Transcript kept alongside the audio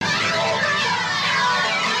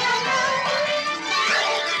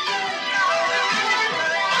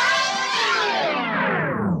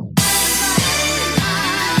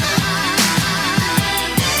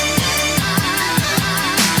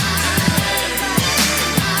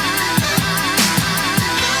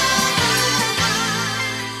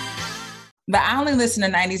The I Only Listen to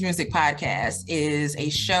 90s Music podcast is a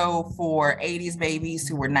show for 80s babies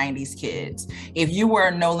who were 90s kids. If you were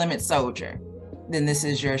a No Limit soldier, then this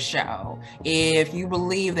is your show. If you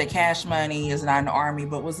believe that Cash Money is not an army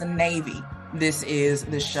but was a Navy, this is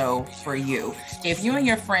the show for you. If you and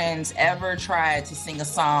your friends ever tried to sing a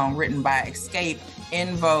song written by Escape,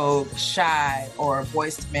 In Vogue, Shy, or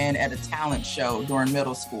Voiced Men at a talent show during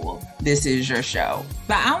middle school, this is your show.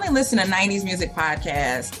 The I Only Listen to 90s Music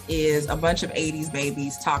podcast is a bunch of 80s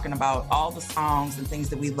babies talking about all the songs and things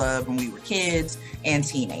that we loved when we were kids and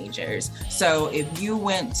teenagers. So if you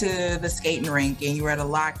went to the skating rink and you were at a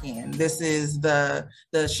lock-in, this is the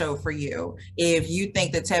show for you. If you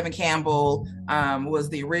think that Tevin Campbell was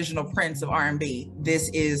the original Prince of R&B, this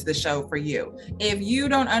is the show for you. If you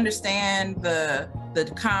don't understand the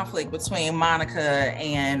conflict between Monica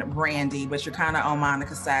and Brandy, but you're kind of on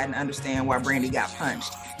Monica's side and understand why Brandy got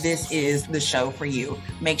punched, this is the show for you.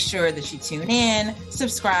 Make sure that you tune in,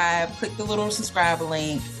 subscribe, click the little subscribe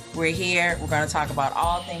link. We're here. We're going to talk about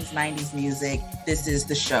all things 90s music. This is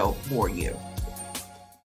the show for you.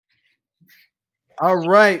 All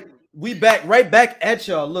right. We right back at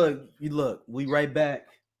y'all. Look, we right back.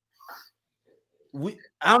 We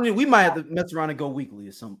might have to mess around and go weekly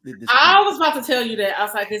or something. I was about to tell you that. I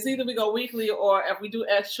was like, it's either we go weekly or if we do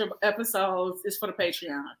extra episodes, it's for the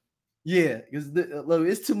Patreon. Yeah, because look,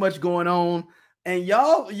 it's too much going on, and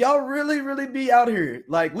y'all really be out here.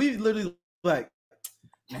 Like we literally like,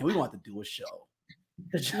 man, we want to do a show.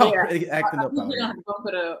 Y'all really acting up out here. Bump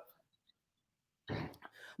it up.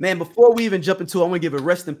 Man, before we even jump into it, I want to give a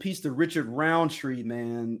rest in peace to Richard Roundtree,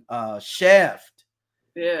 man. Shaft.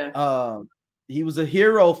 Yeah. He was a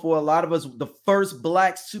hero for a lot of us. The first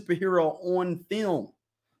black superhero on film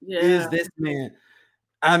is this man.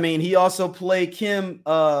 I mean, he also played Kim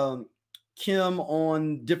on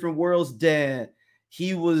Different Worlds' dad.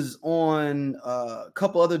 He was on a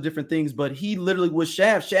couple other different things, but he literally was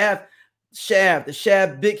Shaft. The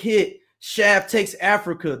Shaft big hit. Shaft Takes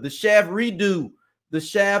Africa. The Shaft redo. The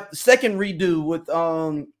Shaft second redo with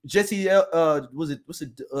Jesse.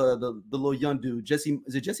 The little young dude? Jesse?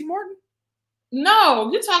 Is it Jesse Martin? No,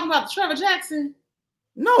 you're talking about Trevor Jackson.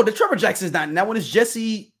 No, the Trevor Jackson is not in that one. Is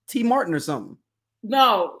Jesse T. Martin or something?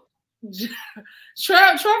 No,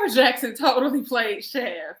 Trevor Jackson totally played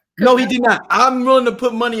Shaft. No, he did not. I'm willing to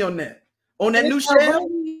put money on that. On that new Shaft?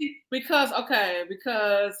 Because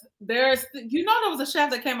there's, there was a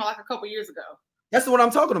Shaft that came out like a couple years ago. That's what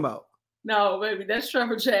I'm talking about. No, baby, that's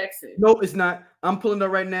Trevor Jackson. No, it's not. I'm pulling it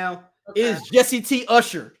up right now. Okay. It's Jesse T.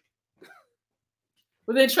 Usher.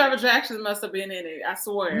 But then Trevor Jackson must have been in it. I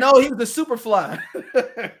swear. No, he was the Superfly. Oh,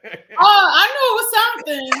 I knew it was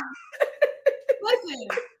something. Listen,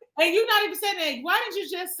 and you not even saying that. Why didn't you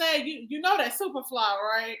just say you know that Superfly,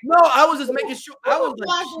 right? No, I was just making sure. I was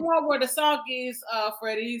like the one where the song is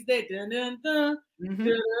Freddie's Day. Dun dun dun.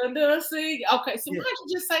 Dun dun. See, okay. So why did you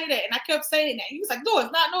just say that? And I kept saying that. He was like, no,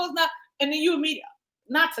 it's not. And then you immediately,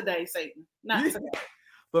 not today, Satan, not today.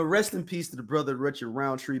 But rest in peace to the brother Richard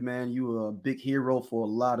Roundtree, man. You were a big hero for a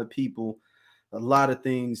lot of people, a lot of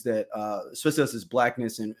things that, especially us as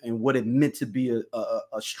blackness and what it meant to be a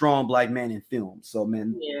strong black man in film. So,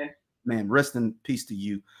 man, rest in peace to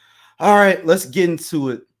you. All right, let's get into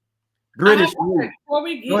it. British. Before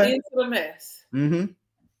we get into the mess,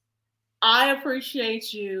 I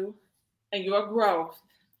appreciate you and your growth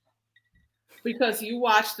because you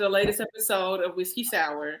watched the latest episode of Whiskey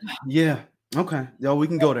Sour. Yeah. Okay. Yo, we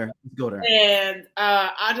can go there. Let's go there. And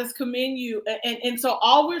I just commend you. And so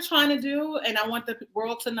all we're trying to do, and I want the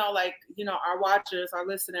world to know, like, our watchers, our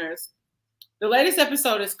listeners, the latest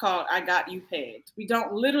episode is called I Got You Pegged. We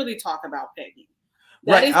don't literally talk about pegging.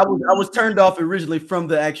 Right. I was turned off originally from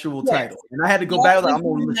the actual title. And I had to go back. I'm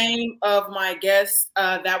on the name of my guests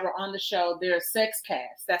that were on the show. They're Sex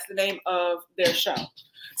Cast. That's the name of their show.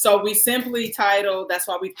 So we simply titled, that's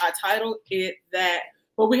why I titled it that.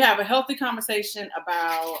 But we have a healthy conversation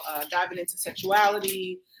about diving into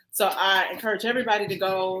sexuality. So I encourage everybody to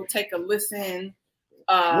go take a listen.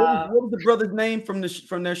 What was the brother's name from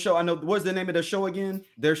their show? I know. What's the name of their show again?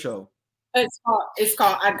 Their show. It's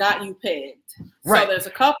called I Got You Pegged. Right. So there's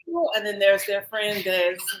a couple, and then there's their friend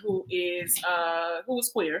Des, who is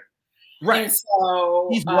queer. Right. And so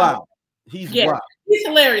he's wild. He's wild. He's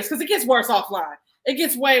hilarious because it gets worse offline. It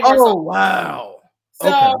gets way worse. Oh wow. So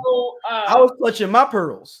I was clutching my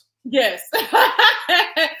pearls. Yes.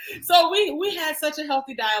 So we had such a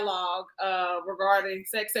healthy dialogue regarding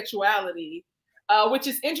sexuality, which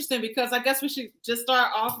is interesting because I guess we should just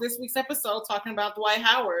start off this week's episode talking about Dwight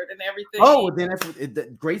Howard and everything. Oh, then that's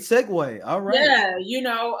great segue. All right. Yeah,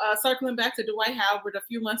 circling back to Dwight Howard, a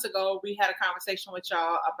few months ago, we had a conversation with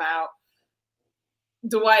y'all about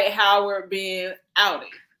Dwight Howard being outed.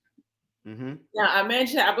 Mm-hmm. Now,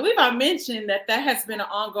 I believe I mentioned that has been an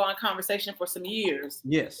ongoing conversation for some years.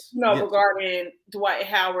 Yes. Regarding Dwight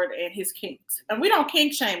Howard and his kinks. And we don't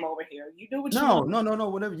kink shame over here. You do what you want. No.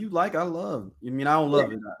 Whatever you like, I love. I mean, I don't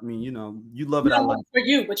love it. I mean, you love it. I like it for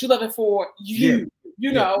you, but you love it for you.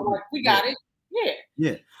 Like we got it.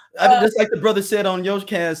 Yeah. I mean, just like the brother said on your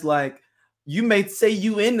cast, like you may say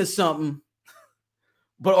you into something,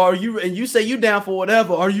 but are you? And you say you down for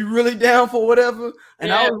whatever. Are you really down for whatever?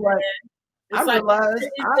 And I was like. I realized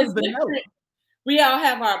I've been we all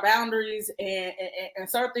have our boundaries and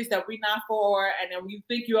certain things that we're not for, and then you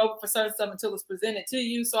think you're open for certain stuff until it's presented to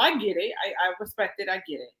you. So I get it. I respect it. I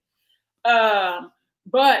get it.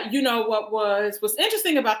 But what's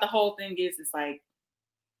interesting about the whole thing is it's like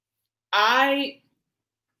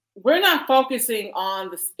we're not focusing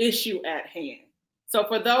on this issue at hand. So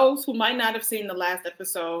for those who might not have seen the last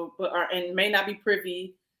episode and may not be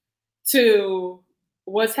privy to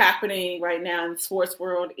what's happening right now in the sports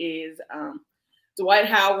world is Dwight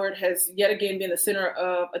Howard has yet again been the center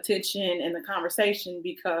of attention in the conversation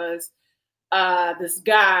because this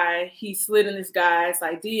guy, he slid in this guy's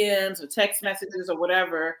like DMs or text messages or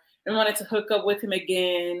whatever and wanted to hook up with him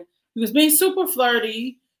again. He was being super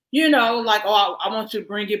flirty, like, oh, I want you to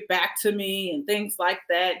bring it back to me and things like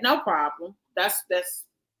that. No problem. That's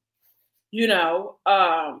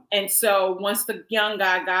and so once the young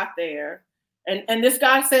guy got there, and this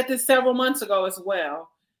guy said this several months ago as well,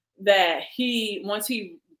 that once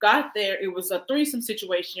he got there, it was a threesome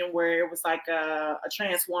situation where it was like a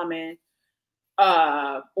trans woman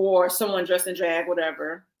or someone dressed in drag,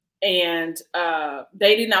 whatever. And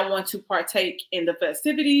they did not want to partake in the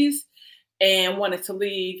festivities and wanted to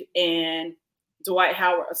leave, and Dwight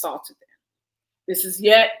Howard assaulted them. This is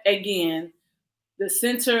yet again the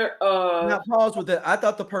center of... Now pause with that. I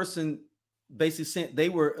thought the person basically they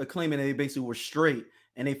were claiming they basically were straight,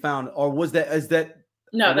 and they found, or was that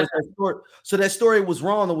no? That's that story? So that story was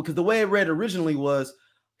wrong though, because the way it read originally was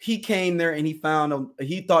he came there and he found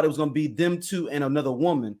he thought it was going to be them two and another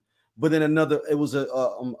woman, but then it was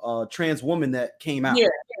a trans woman that came out. Yeah,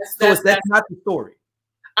 that's not the story.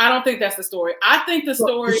 I don't think that's the story. I think the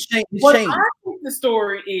story. I think the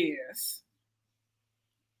story is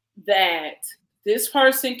that this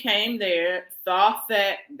person came there, thought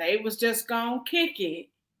that they was just gonna kick it.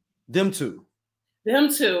 Them two,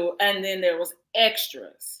 and then there was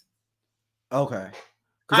extras. Okay,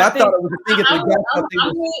 because I thought it was a thing.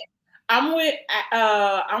 I'm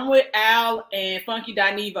with Al and Funky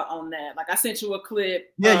Dineva on that. Like I sent you a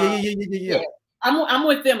clip. Yeah. I'm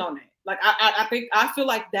with them on that. Like I feel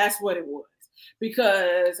like that's what it was,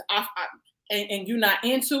 because and you're not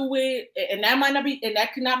into it, and that might not be, and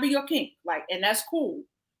that could not be your kink, like, and that's cool.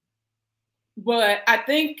 But I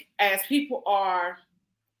think as people are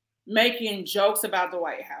making jokes about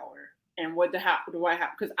Dwight Howard and what Dwight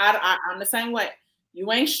Howard, because I'm the same way.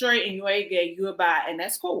 You ain't straight and you ain't gay, you a bi, and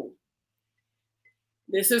that's cool.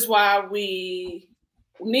 This is why we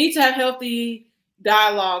need to have healthy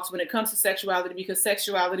dialogues when it comes to sexuality, because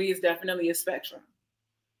sexuality is definitely a spectrum.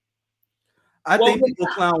 I think people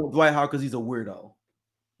clown Dwight Howard because he's a weirdo.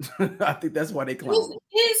 I think that's why they clown him.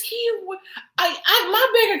 Is he?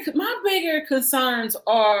 My bigger concerns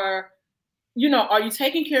are, are you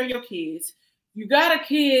taking care of your kids? You got a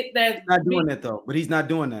kid that's not doing that though, but he's not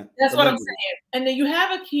doing that. That's what I'm saying. And then you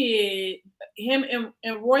have a kid, him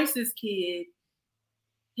and Royce's kid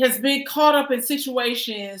has been caught up in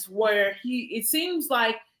situations where it seems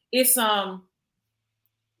like it's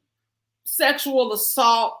sexual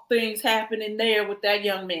assault things happening there with that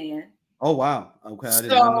young man. Oh wow. Okay.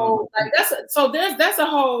 So that's a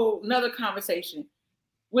whole nother conversation,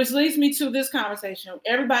 which leads me to this conversation.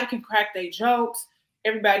 Everybody can crack their jokes.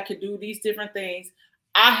 Everybody can do these different things.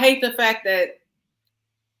 I hate the fact that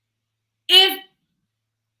if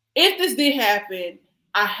this did happen,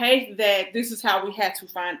 I hate that this is how we had to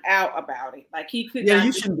find out about it. Like he could. Yeah,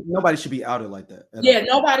 nobody should be outed like that. Yeah,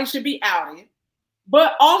 nobody should be outed.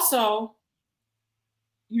 But also,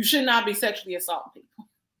 you should not be sexually assaulting people.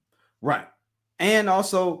 Right. And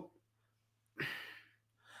also,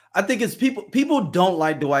 I think it's people don't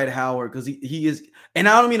like Dwight Howard because he is, and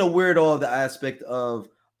I don't mean a weirdo of the aspect of,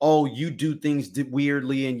 oh, you do things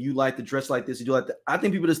weirdly and you like to dress like this, you do like that. I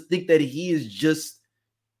think people just think that he is just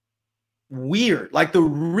weird, like the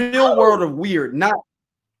real world of weird, not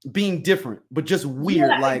being different, but just weird.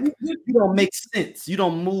 Yeah, like you don't make sense. You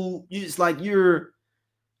don't move. It's like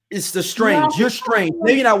it's the strange. You're strange.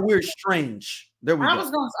 Maybe not weird, strange. There we go. I was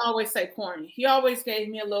going to always say corny. He always gave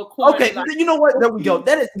me a little corny. Okay, like, you know what? There we go.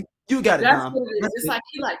 That is, you got it. That's what it is. It's like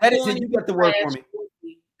he like. That is it. You got the word for me.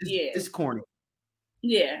 Yeah, it's corny.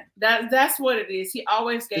 Yeah, that's what it is. He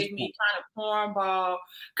always gave me kind of cornball,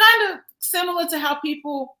 kind of similar to how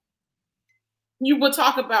people you would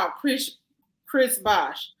talk about Chris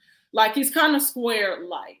Bosh. Like he's kind of square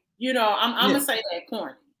like. You know, I'm gonna say that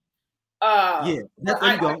corny. There you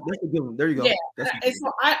go. That's a good one. There you go. Yeah, and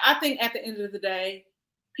so I think at the end of the day,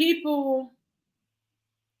 people,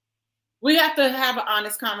 we have to have an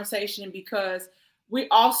honest conversation because we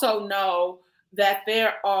also know that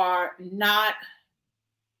there are not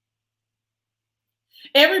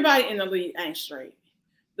everybody in the league ain't straight.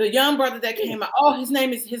 The young brother that came out, oh, his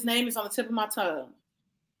name is on the tip of my tongue.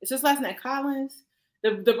 It's his last name, Collins.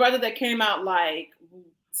 The brother that came out like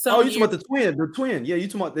you talking about the twin? Yeah, you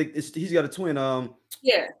talking about he's got a twin.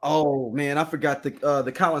 Yeah. Oh man, I forgot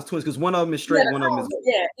the Collins twins because one of them is straight, one of them is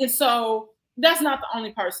and so that's not the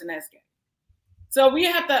only person that's gay. So we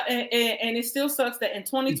have to, and it still sucks that in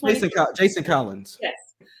 2020, Jason Collins.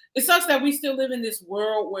 Yes, it sucks that we still live in this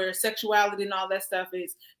world where sexuality and all that stuff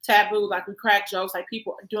is taboo. Like we crack jokes, like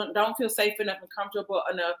people don't feel safe enough and comfortable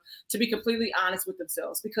enough to be completely honest with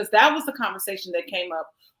themselves. Because that was the conversation that came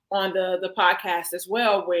up on the podcast as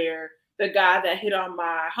well, where the guy that hit on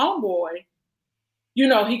my homeboy, you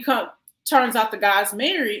know, turns out the guy's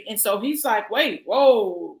married, and so he's like, "Wait,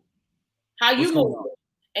 whoa, how you move?"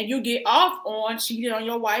 And you get off on cheating on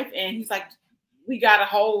your wife, and he's like, "We got a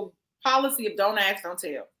whole policy of don't ask, don't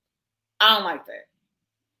tell." I don't like that.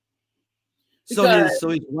 So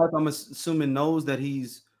his wife, I'm assuming, knows that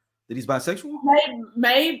he's bisexual.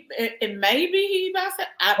 Maybe he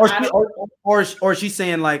bisexual. Or she's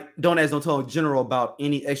saying like, don't ask, don't tell in general about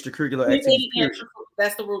any extracurricular activities.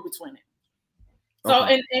 That's the rule between it. So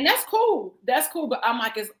and that's cool. That's cool. But I'm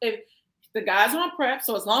like, if the guys are on prep,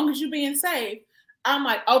 so as long as you're being safe, I'm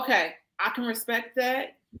like, okay, I can respect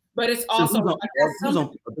that. But it's also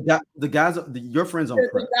the guys, your friends on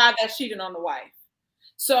prep. The guy that's cheating on the wife.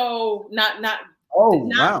 So not my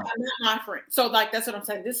friend. So like that's what I'm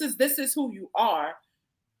saying. This is who you are.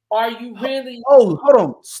 Are you really? Oh, hold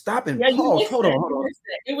on, stop and pause. Hold on.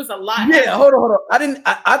 It was a lot. Yeah, hold on.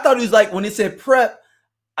 I thought he was like when he said prep.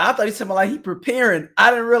 I thought he said like he preparing.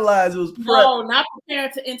 I didn't realize it was prep. No, not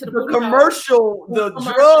preparing to enter the commercial, the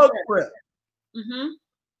drug prep. Mm-hmm.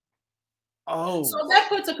 Oh, so that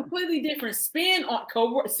puts a completely different spin on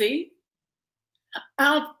covert. See,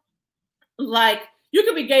 like you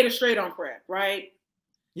could be gay or straight on prep, right?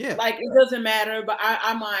 Yeah, like it doesn't matter. But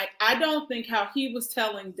I'm like, I don't think how he was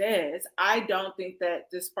telling Des. I don't think that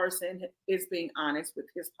this person is being honest with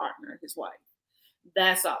his partner, his wife.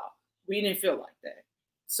 That's all. We didn't feel like that.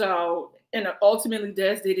 So, and ultimately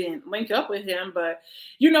Des didn't link up with him, but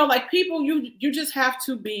you know, like people, you just have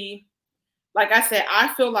to be, like I said,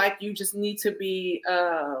 I feel like you just need to be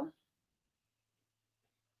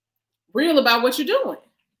real about what you're doing.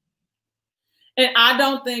 And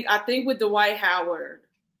I think with Dwight Howard,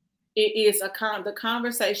 it is the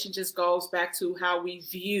conversation just goes back to how we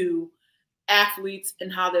view athletes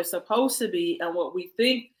and how they're supposed to be and what we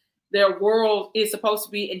think their world is supposed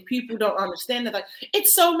to be, and people don't understand that. Like,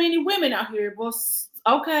 it's so many women out here. Well,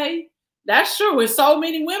 okay, that's true. It's so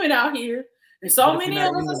many women out here, and so many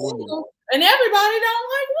of us are single, and everybody don't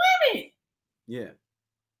like women. Yeah.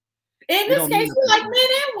 In this case, we like men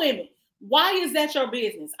and women. Why is that your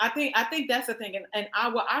business? I think that's the thing, and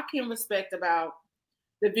what I can respect about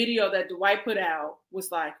the video that Dwight put out was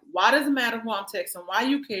like, why does it matter who I'm texting? Why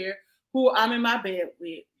you care who I'm in my bed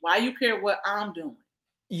with? Why you care what I'm doing?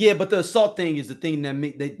 Yeah, but the assault thing is the thing that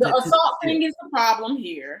the assault thing is the problem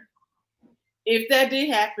here. If that did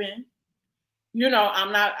happen, you know,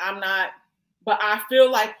 I'm not, but I feel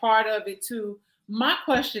like part of it too. My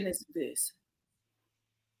question is this.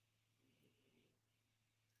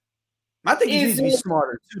 I think he needs to be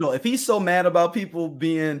smarter too, though. If he's so mad about people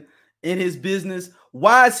being in his business,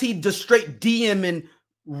 why is he just straight DMing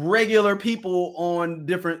regular people on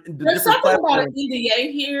different something platforms? About an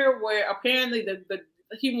NDA here where apparently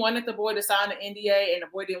he wanted the boy to sign an NDA and the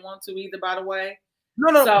boy didn't want to either, by the way.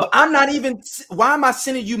 No, but I'm not even, why am I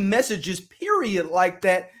sending you messages, period, like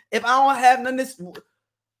that? If I don't have none of this,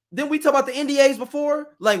 didn't we talk about the NDAs before?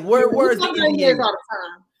 Like, where is the NDA? All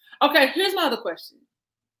the time. Okay, here's my other question.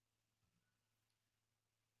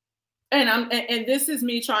 And this is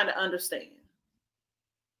me trying to understand.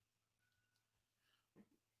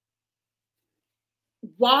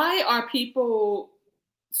 Why are people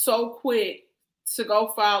so quick to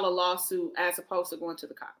go file a lawsuit as opposed to going to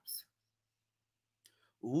the cops?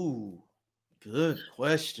 Ooh, good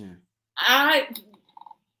question.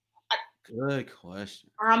 Good question.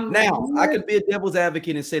 Now, I could be a devil's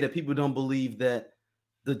advocate and say that people don't believe that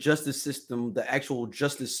the justice system, the actual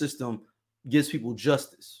justice system, gives people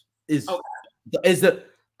justice.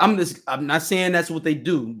 I'm not saying that's what they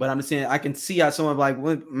do, but I'm just saying I can see how someone like,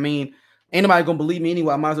 well, I mean, ain't nobody gonna believe me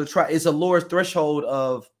anyway. I might as well try. It's a lower threshold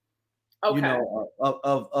of, you know,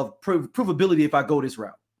 of provability if I go this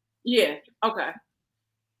route. Yeah. Okay.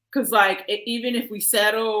 Because like even if we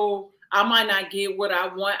settle, I might not get what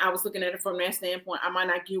I want. I was looking at it from that standpoint. I might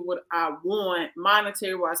not get what I want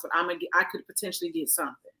monetary wise, but I could potentially get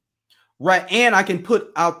something. Right, and I can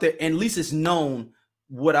put out there, and at least it's known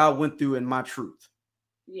what I went through in my truth.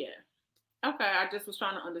 Yeah. Okay, I just was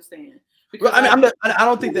trying to understand. Because I mean, I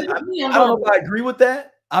don't think that I don't know if I agree with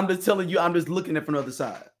that. I'm just telling you, I'm just looking at it from the other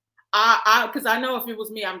side. Because I know if it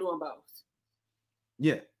was me, I'm doing both.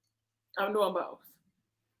 Yeah, I'm doing both.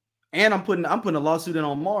 And I'm putting a lawsuit in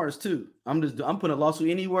on Mars too. I'm putting a lawsuit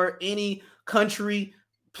anywhere, any country,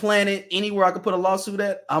 planet, anywhere I could put a lawsuit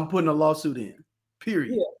at. I'm putting a lawsuit in.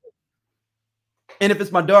 Period. Yeah. And if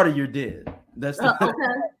it's my daughter, you're dead. That's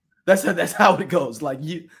that's how it goes. Like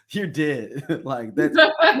you're dead. Like that's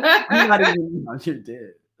you're not even, you're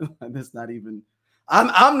dead. That's not even.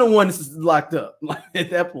 I'm the one that's locked up. Like at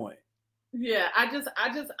that point. Yeah, I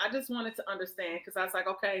just wanted to understand because I was like,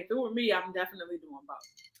 okay, if it were me, I'm definitely doing both.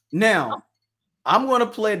 Now, I'm going to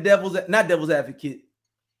play not devil's advocate,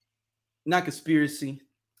 not conspiracy.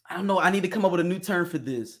 I don't know. I need to come up with a new term for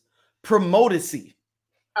this. Promotacy.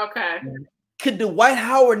 Okay. Could Dwight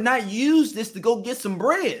Howard not use this to go get some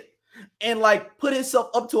bread and like put himself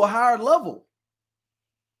up to a higher level?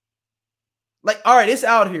 Like, all right, it's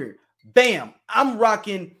out here. Bam. I'm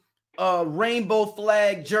rocking rainbow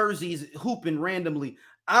flag jerseys, hooping randomly.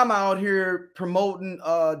 I'm out here promoting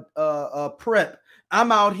prep. I'm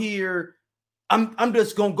out here. I'm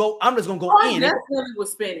just gonna go. I'm just gonna go in. That's really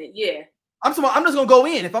was spinning. Yeah. I'm just gonna go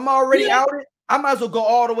in. If I'm already out it, I might as well go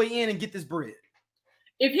all the way in and get this bread.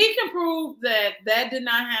 If he can prove that did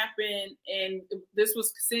not happen and this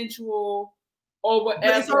was consensual or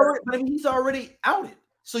whatever, but he's already outed.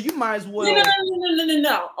 So you might as well.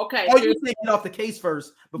 No. Okay. Oh, you take it off the case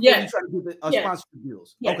first before you try to get the sponsorship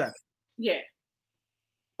deals. Yes. Okay. Yeah.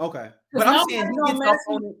 Okay. But I'm saying he gets off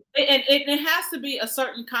on it. And it has to be a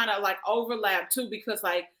certain kind of like overlap too, because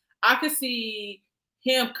like I could see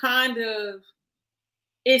him kind of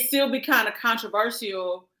it still be kind of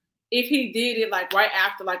controversial if he did it like right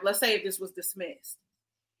after, like let's say if this was dismissed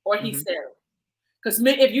or he settled. Because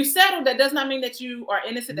if you settle, that does not mean that you are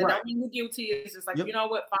innocent. That don't mean you're guilty. It's just like, you know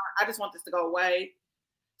what? Fine. I just want this to go away.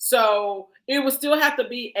 So it would still have to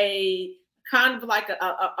be a kind of like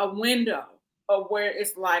a window of where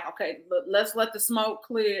it's like, okay, let's let the smoke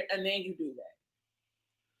clear and then you do that.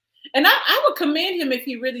 And I would commend him if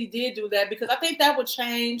he really did do that, because I think that would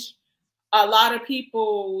change a lot of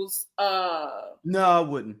people's. No, I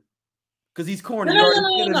wouldn't. Because he's corny. In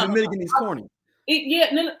the Dominican, he's corny.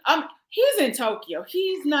 He's in Tokyo.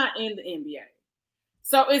 He's not in the NBA.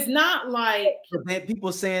 So it's not like. But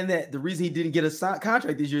people saying that the reason he didn't get a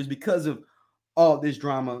contract this year is because of all this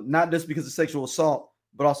drama, not just because of sexual assault,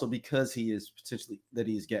 but also because he is potentially that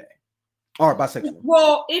he is gay or bisexual.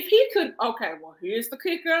 Well, if he could, okay. Well, here's the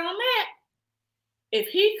kicker on that. If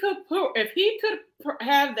he could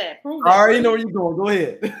have that, prove that. I already know where you're going. Go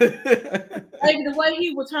ahead. Maybe the way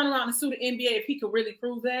he would turn around and sue the NBA if he could really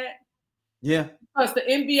prove that. Yeah. Because the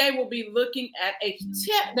NBA will be looking at a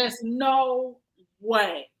check. There's no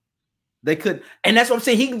way. They could. And that's what I'm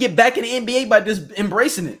saying. He can get back in the NBA by just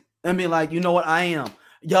embracing it. I mean, like, you know what? I am.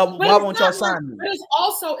 Y'all, why won't y'all sign me? But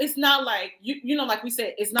it's not like, you know, like we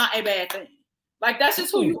said, it's not a bad thing. Like, that's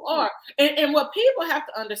just who you are. And what people have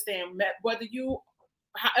to understand, whether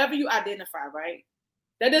however you identify, right?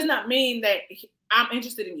 That does not mean that I'm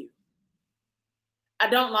interested in you. I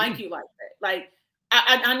don't like you like that. Like,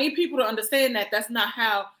 I need people to understand that that's not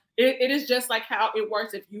how it is. Just like how it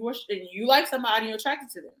works. If you like somebody and you're attracted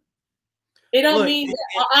to them, it don't mean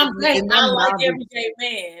that I'm gay. I like every gay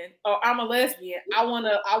man, or I'm a lesbian. I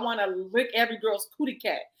wanna lick every girl's cootie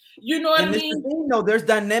cat. You know what I mean? No, there's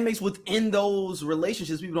dynamics within those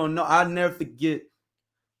relationships. People don't know. I'll never forget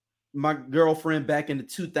my girlfriend back in the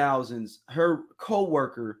 2000s. Her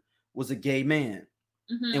coworker was a gay man,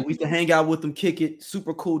 and we used to hang out with him, kick it.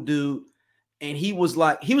 Super cool dude. And he was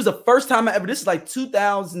the first time I ever, this is like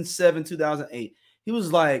 2007, 2008. He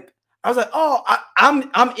was like, I was like, oh,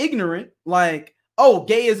 I'm ignorant. Like, oh,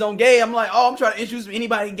 gay is on gay. I'm like, oh, I'm trying to introduce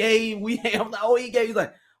anybody gay. I'm like, oh, he gay. He's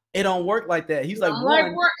like, it don't work like that. He's like,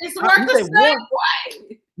 it's work the same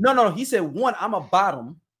way. No. He said, one, I'm a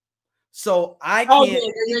bottom. So I can't.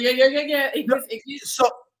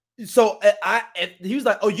 So he was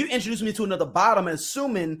like, oh, you introduced me to another bottom,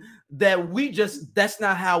 assuming that that's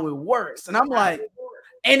not how it works. And I'm like,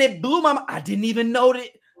 and it blew my mind. I didn't even know that.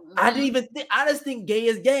 I just think gay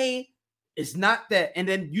is gay. It's not that. And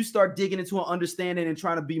then you start digging into an understanding and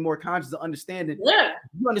trying to be more conscious of understanding. Yeah.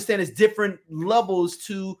 You understand it's different levels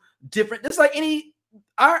to different. It's like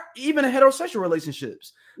even heterosexual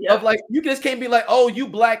relationships. Yep. Of like, you just can't be like, oh, you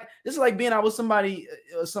black. This is like being out with somebody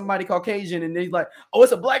Caucasian, and they're like, oh,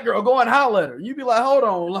 it's a black girl, go and holler at her. You'd be like, hold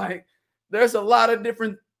on, like, there's a lot of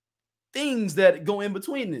different things that go in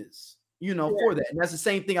between this, for that. And that's the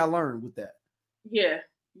same thing I learned with that. Yeah.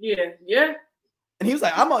 And he was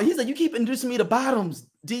like, he's like, you keep introducing me to bottoms,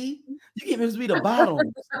 D. You keep introducing me to bottoms.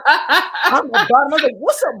 I'm a bottom. I was like,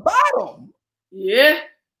 what's a bottom? Yeah.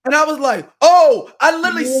 And I was like, oh, I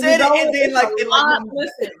literally said it, and then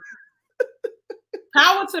listen.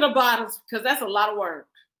 Power to the bottoms, because that's a lot of work.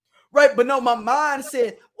 Right, but no, my mind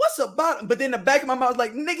said, what's a bottom? But then the back of my mind was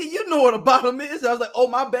like, nigga, you know what a bottom is. And I was like, oh,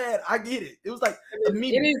 my bad, I get it. It was like it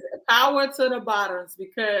is power to the bottoms,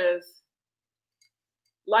 because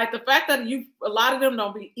like the fact that a lot of them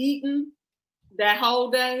don't be eating that whole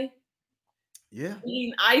day. Yeah.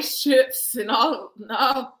 Eating ice chips and all,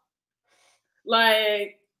 no.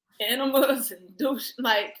 Like animals and douche,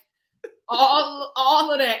 like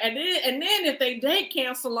all of that. And then if they date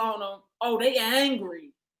cancel on them, oh, they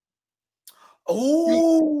angry.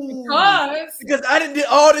 Oh, because I didn't do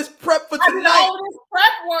all this prep for tonight. I did all this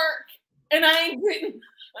prep work and I ain't getting.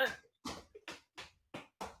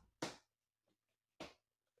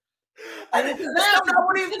 I didn't. I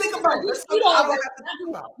wouldn't even think about this.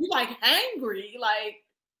 You like hangry, like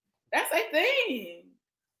that's a thing.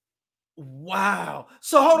 Wow.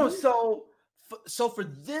 So hold on. So for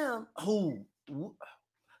them,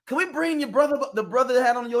 can we bring the brother that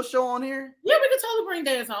had on your show on here? Yeah, we can totally bring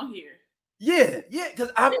Daz on here. Yeah, because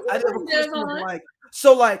I have a question of like,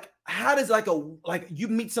 so like, how does like you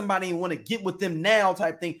meet somebody and want to get with them now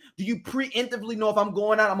type thing? Do you preemptively know if I'm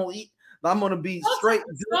going out, I'm gonna be straight?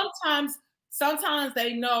 Sometimes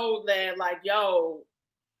they know that, like, yo,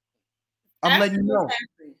 I'm letting you know.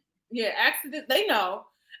 Yeah, accident. They know.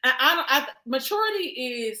 And maturity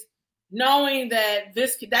is knowing that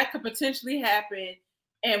that could potentially happen,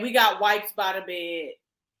 and we got wipes by the bed,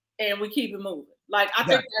 and we keep it moving. Like, I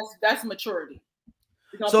think that's maturity.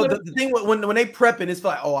 So the thing when they prepping, it's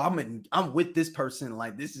like, oh, I'm with this person.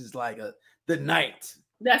 Like, this is like the night.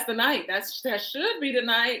 That's the night. That should be the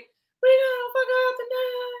night. We don't fuck out the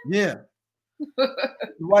night. Yeah.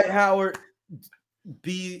 Dwight Howard,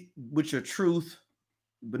 be with your truth,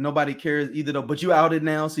 but nobody cares either though. But you outed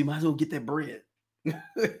now, so you might as well get that bread. and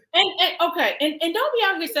don't be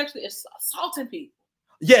out here sexually assaulting people.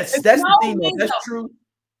 Yes, that's the thing. That's true.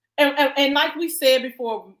 And like we said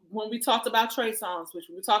before, when we talked about Trey Songz, which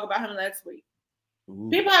we'll talk about him next week,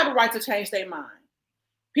 people have the right to change their mind.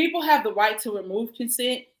 People have the right to remove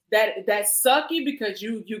consent. That's sucky because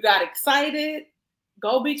you got excited.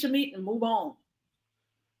 Go beat your meat and move on.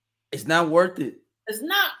 It's not worth it. It's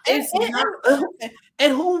not.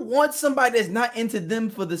 And who wants somebody that's not into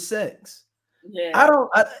them for the sex? Yeah.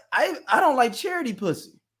 I don't like charity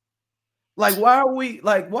pussy. Like, why are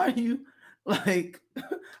you like?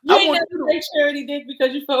 You ain't never take charity dick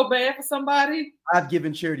because you felt bad for somebody. I've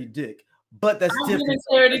given charity dick, but that's different. Given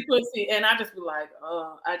charity pussy, and I just be like,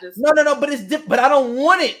 oh, I just no, but it's different. But I don't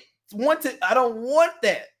want it. I don't want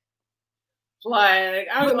that. Like,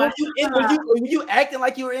 I was like, were you acting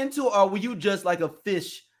like you were into it, or were you just like a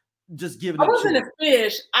fish, just giving? I wasn't a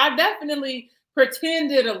fish. I definitely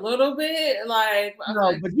pretended a little bit, like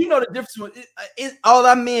no, but you know the difference. All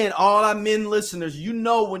our men listeners, you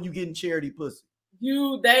know when you getting charity pussy.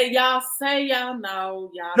 Y'all say y'all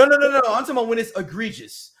know, y'all. No. I'm talking about when it's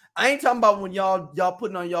egregious. I ain't talking about when y'all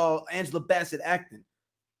putting on y'all Angela Bassett acting.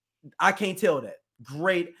 I can't tell that.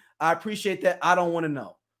 Great, I appreciate that. I don't want to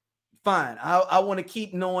know. Fine, I want to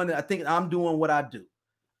keep knowing that I think I'm doing what I do.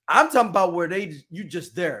 I'm talking about where you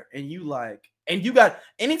just there and you like, and you got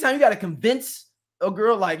anytime you got to convince a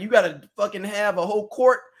girl, like you got to fucking have a whole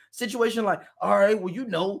court situation. Like, all right,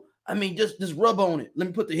 well, I mean, just rub on it. Let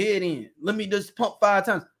me put the head in. Let me just pump 5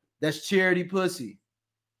 times. That's charity pussy.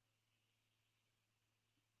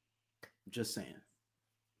 Just saying.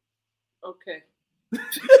 Okay.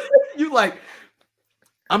 You like,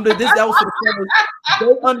 that was for the fellas.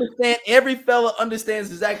 They understand. Every fella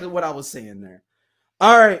understands exactly what I was saying there.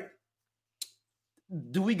 All right.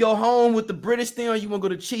 Do we go home with the British thing, or you want to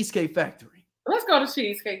go to Cheesecake Factory? Let's go to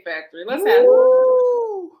Cheesecake Factory. Let's have it.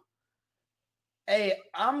 Hey,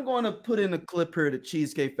 I'm going to put in a clip here. The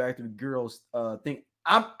Cheesecake Factory girls thing.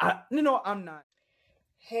 I'm not.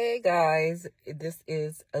 Hey guys, this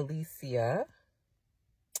is Alicia.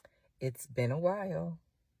 It's been a while,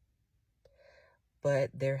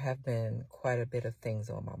 but there have been quite a bit of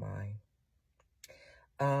things on my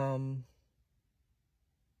mind.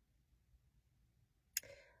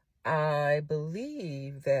 I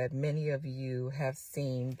believe that many of you have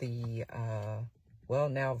seen the, well,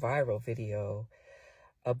 now viral video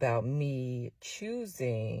about me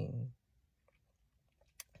choosing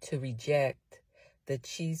to reject the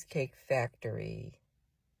Cheesecake Factory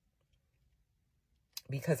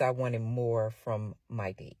because I wanted more from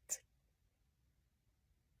my date.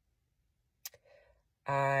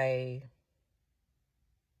 I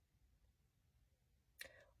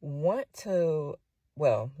want to,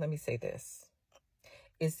 well, let me say this.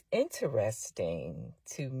 It's interesting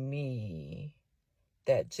to me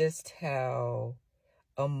that just how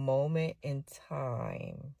a moment in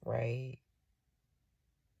time, right,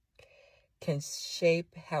 can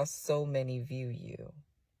shape how so many view you.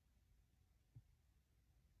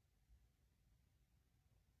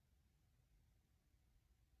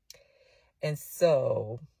 And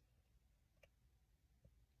so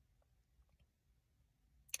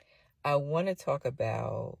I want to talk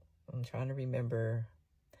about, I'm trying to remember,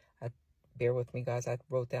 bear with me guys, I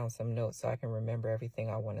wrote down some notes so I can remember everything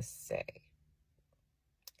I want to say.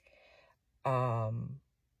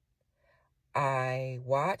 I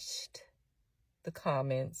watched the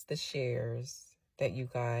comments, the shares that you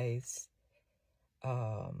guys,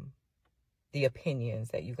 the opinions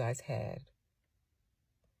that you guys had.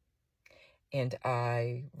 And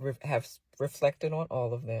I have reflected on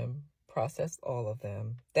all of them, processed all of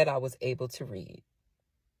them that I was able to read.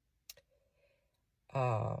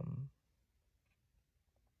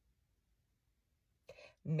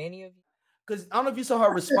 Many of you, because I don't know if you saw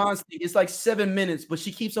her response thing. It's like 7 minutes, but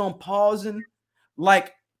she keeps on pausing.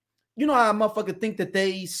 Like, you know how a motherfucker think that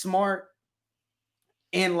they smart,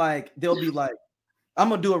 and like they'll be like, I'm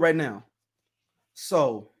gonna do it right now.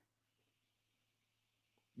 So,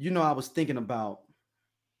 you know, I was thinking about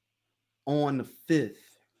on the 5th.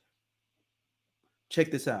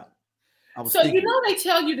 Check this out. So you know they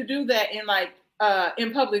tell you to do that in like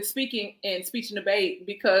in public speaking and speech and debate,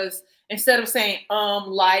 because instead of saying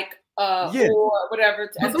like yeah, or whatever,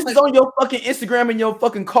 this is on your fucking Instagram in your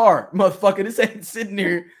fucking car, motherfucker. This ain't sitting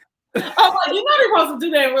there. Oh, like, you know they're supposed to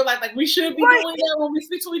do that. We're like we should be doing that when we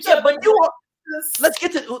speak to each other. But you are, let's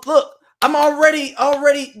get to look. I'm already.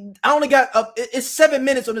 I only got it's 7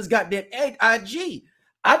 minutes on this goddamn IG.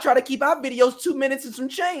 I try to keep our videos 2 minutes and some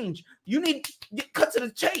change. You need to get cut to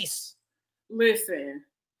the chase. Listen,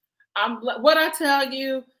 what I tell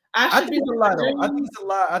you. I think it's a lie, though. I think it's a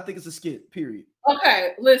lie. I think it's a skit. Period. Okay,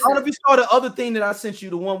 listen. I don't know if you saw the other thing that I sent you,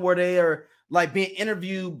 the one where they are like being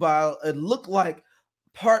interviewed by it looked like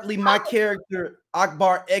partly my character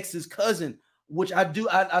Akbar X's cousin, which I do.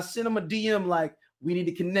 I sent him a DM like we need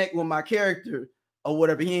to connect with my character or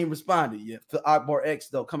whatever. He ain't responded yet to Akbar X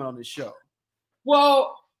though coming on this show.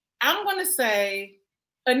 Well, I'm gonna say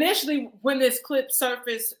initially when this clip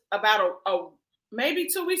surfaced about a maybe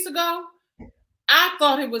 2 weeks ago, I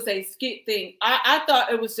thought it was a skit thing. I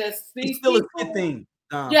thought it was just these still people. A skit thing.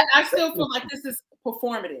 Yeah, I still feel like this is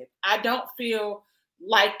performative. I don't feel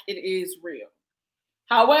like it is real.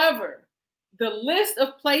 However, the list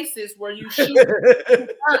of places where you should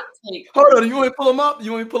not take. Hold on, you want to pull them up?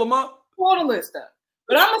 You want to pull them up? Pull the list up.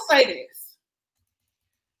 But I'm gonna say this.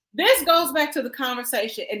 This goes back to the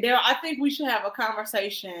conversation, and there I think we should have a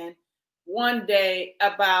conversation one day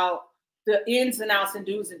about the ins and outs and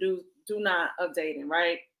do's and do not of dating,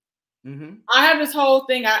 right? Mm-hmm. I have this whole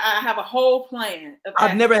thing. I have a whole plan.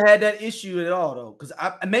 I've never had that issue at all, though, because I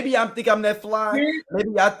think I'm that fly.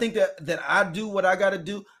 Maybe I think that I do what I got to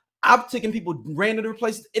do. I'm taking people random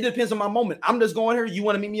places. It depends on my moment. I'm just going here. You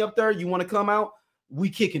want to meet me up there? You want to come out? We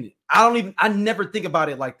kicking it. I never think about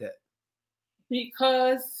it like that.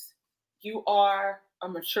 Because you are a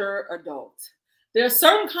mature adult. There are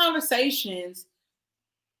certain conversations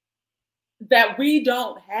that we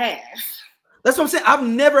don't have. That's what I'm saying. I've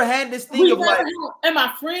never had this thing of like in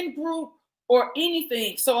my friend group or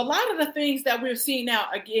anything. So a lot of the things that we're seeing now,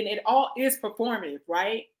 again, it all is performative,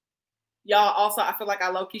 right? Y'all also, I feel like I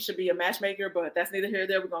low-key should be a matchmaker, but that's neither here nor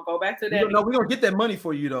there. We're gonna go back to that. No, we're gonna get that money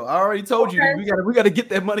for you though. I already told you we gotta get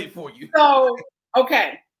that money for you. So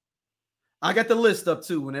okay. I got the list up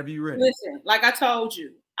too whenever you're ready. Listen, like I told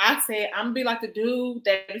you, I said I'm gonna be like the dude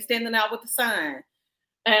that be standing out with the sign.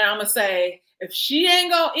 And I'm gonna say, if she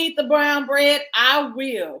ain't gonna eat the brown bread, I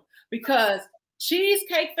will. Because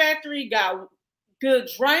Cheesecake Factory got good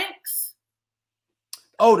drinks.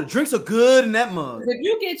 Oh, the drinks are good in that mug. If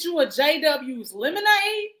you get you a JW's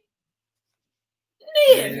lemonade,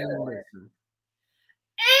 and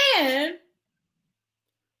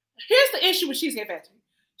here's the issue with Cheesecake Factory.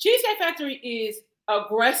 Cheesecake Factory is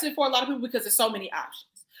aggressive for a lot of people because there's so many options.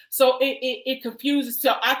 So it confuses.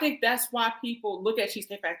 So I think that's why people look at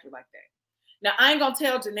Cheesecake Factory like that. Now, I ain't going to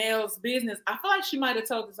tell Janelle's business. I feel like she might have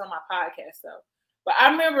told this on my podcast, though. But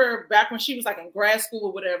I remember back when she was like in grad school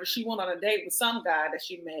or whatever, she went on a date with some guy that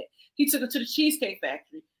she met. He took her to the Cheesecake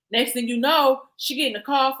Factory. Next thing you know, she getting a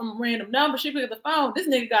call from a random number. She picked up the phone. This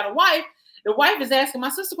nigga got a wife. The wife is asking my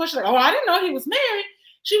sister questions like, oh, I didn't know he was married.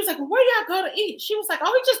 She was like, well, where y'all go to eat? She was like,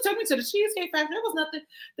 oh, he just took me to the Cheesecake Factory. It was nothing.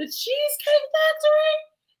 The Cheesecake Factory?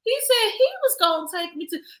 He said he was going to take me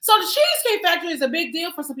to. So the Cheesecake Factory is a big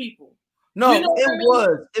deal for some people. No,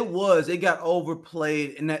 it was. It got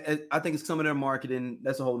overplayed, and I think it's some of their marketing.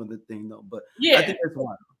 That's a whole other thing, though. But yeah, I think that's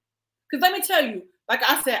why. Because let me tell you, like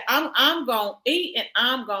I said, I'm gonna eat and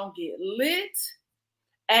I'm gonna get lit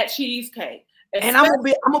at Cheesecake, and I'm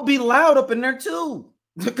gonna be loud up in there too.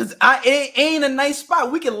 Because it ain't a nice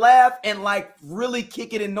spot. We can laugh and like really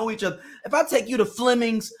kick it and know each other. If I take you to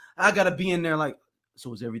Fleming's, I gotta be in there like,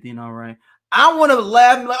 so is everything all right? I want to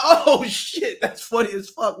laugh and be like, oh shit, that's funny as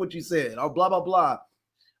fuck what you said. Or blah blah blah.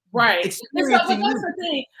 Right. But that's the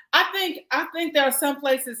thing. I think there are some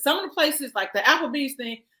places, some of the places like the Applebee's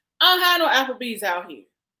thing. I don't have no Applebee's out here.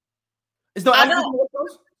 Is no I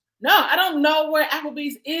don't know where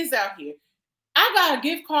Applebee's is out here. I got a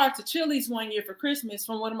gift card to Chili's one year for Christmas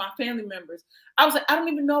from one of my family members. I was like, I don't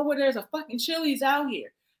even know where there's a fucking Chili's out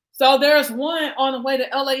here. So there's one on the way to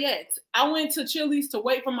LAX. I went to Chili's to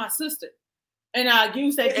wait for my sister. And I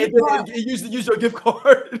used that gift card. You used your gift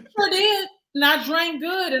card. Sure did. And I drank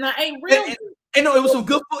good and I ate real good. And no, it was some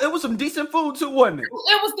good food. It was some decent food too, wasn't it?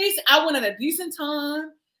 It was decent. I went at a decent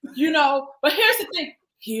time, you know. But here's the thing.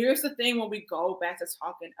 Here's the thing when we go back to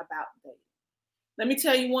talking about dating. Let me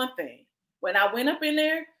tell you one thing. When I went up in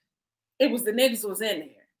there, it was the niggas was in there.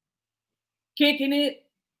 Kicking it,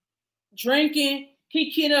 drinking,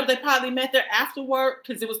 kicking up. They probably met there after work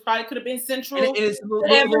because it was probably could have been central. And it's a little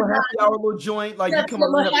happy hour, little joint. Like you come up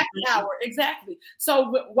with happy hour. Exactly.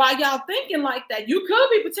 So while y'all thinking like that, you could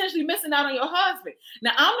be potentially missing out on your husband.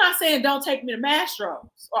 Now, I'm not saying don't take me to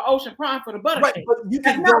Mastro's or Ocean Prime for the butter cake. But you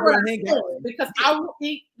can go there and hang out. Because I will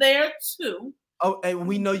eat there too. Oh, and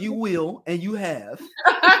we know you will, and you have.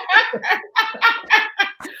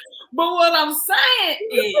 But what I'm saying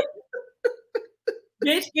is,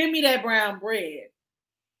 bitch, give me that brown bread.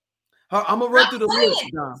 I'm gonna run through the list,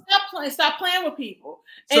 John. Stop playing with people.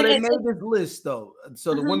 So they made this list, though.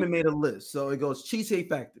 So the women made a list. So it goes Cheesecake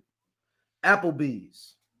Factory,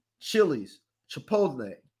 Applebee's, Chili's,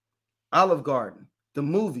 Chipotle, Olive Garden, the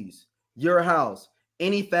movies, Your House,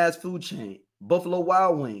 any fast food chain, Buffalo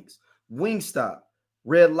Wild Wings, Wingstop,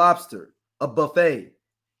 Red Lobster, a buffet,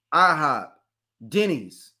 IHOP,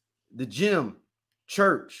 Denny's, the gym,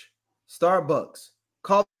 church, Starbucks,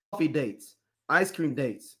 coffee dates, ice cream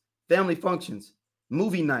dates, family functions,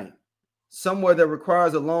 movie night, somewhere that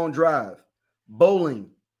requires a long drive, bowling,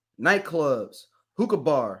 nightclubs, hookah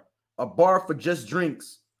bar, a bar for just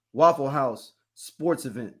drinks, Waffle House, sports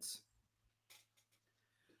events.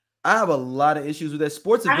 I have a lot of issues with that.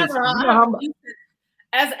 Sports events.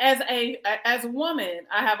 As a woman,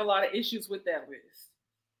 I have a lot of issues with that list.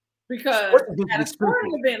 Because at a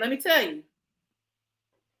sporting event, let me tell you,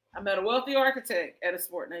 I met a wealthy architect at a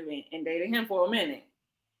sporting event and dated him for a minute.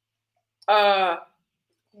 Y'all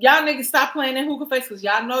niggas stop playing that hookah face because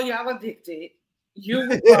y'all know y'all addicted. You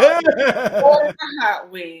order hot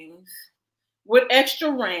wings with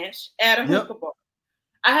extra ranch at a hookah bar.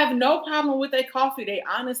 I have no problem with a coffee date,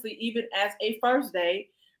 honestly, even as a first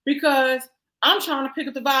date, because I'm trying to pick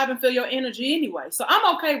up the vibe and feel your energy anyway. So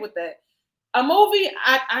I'm okay with that. A movie,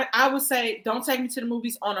 I would say, don't take me to the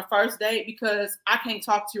movies on a first date because I can't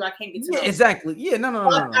talk to you. I can't get to know you. Exactly. Yeah, no.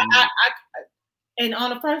 And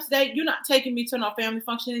on a first date, you're not taking me to no family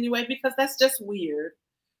function anyway because that's just weird.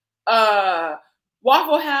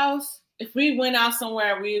 Waffle House, if we went out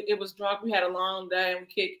somewhere, it was drunk, we had a long day and we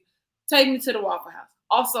kicked, take me to the Waffle House.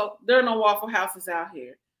 Also, there are no Waffle Houses out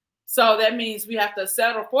here. So that means we have to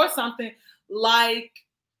settle for something like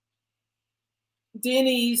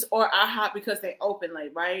Denny's or IHOP because they open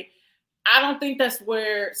late, right? I don't think that's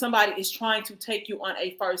where somebody is trying to take you on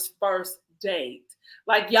a first date.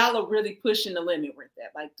 Like y'all are really pushing the limit with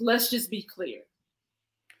that. Like, let's just be clear.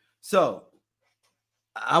 So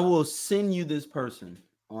I will send you this person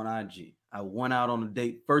on IG. I went out on a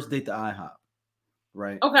date, first date to IHOP,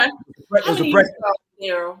 right? Okay. It was a breakfast.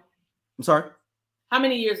 Daryl? I'm sorry? How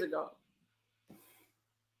many years ago?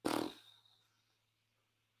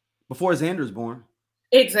 Before Xander was born.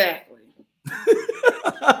 Exactly.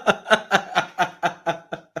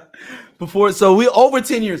 Before, so we over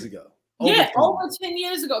 10 years ago. Over 10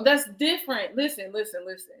 years ago. That's different. Listen.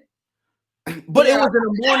 But it was in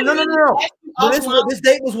the morning. No. This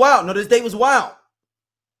date was wild. No, this date was wild.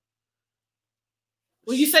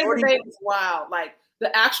 When you say the date is wild, like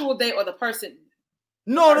the actual date or the person?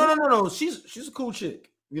 No. She's a cool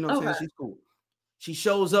chick. You know what I'm saying? She's cool. She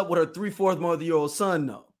shows up with her 3/4 month-year-old son,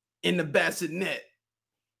 though, in the bassinet,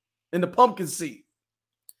 in the pumpkin seat.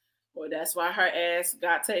 Well, that's why her ass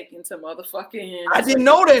got taken to motherfucking. I didn't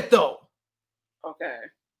know that, though. Okay.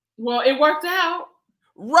 Well, it worked out.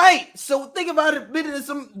 Right. So think about it, been in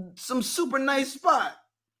some super nice spot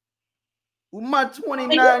with my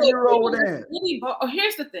 29-year-old ass.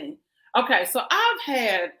 Here's the thing. Okay, so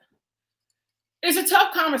it's a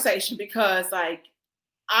tough conversation because, like,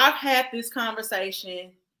 I've had this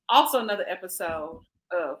conversation, also another episode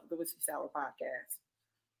of the Whiskey Sour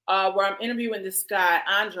podcast, where I'm interviewing this guy,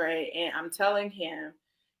 Andre, and I'm telling him,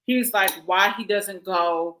 he's like, why he doesn't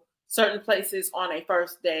go certain places on a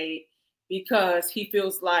first date, because he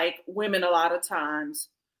feels like women a lot of times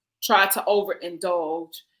try to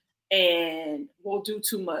overindulge and will do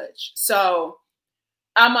too much. So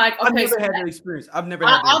I'm like, okay. I've never had that experience. I've never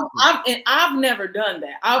had that experience. I've never done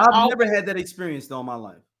that. I've never had that experience though in my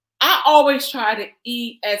life. I always try to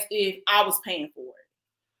eat as if I was paying for it.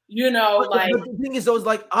 You know, but the thing is, though, is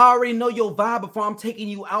like I already know your vibe before I'm taking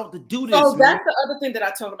you out to do this. So that's the other thing that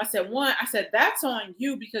I told him. I said, that's on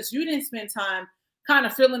you because you didn't spend time kind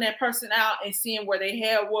of filling that person out and seeing where their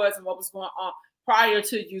head was and what was going on prior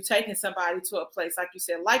to you taking somebody to a place, like you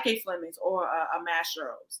said, like a Fleming's or a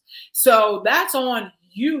Mastro's. So that's on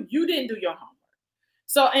you. You didn't do your homework.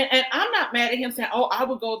 So, and I'm not mad at him saying, oh, I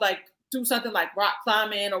would go like do something like rock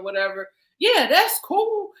climbing or whatever. Yeah, that's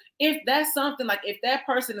cool. If that's something like, if that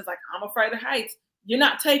person is like, I'm afraid of heights, you're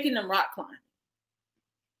not taking them rock climbing.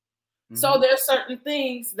 Mm-hmm. So there's certain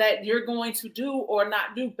things that you're going to do or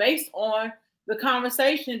not do based on the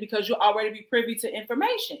conversation because you'll already be privy to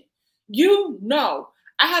information. You know,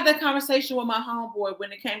 I had that conversation with my homeboy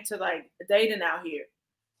when it came to like dating out here.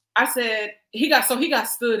 I said, he got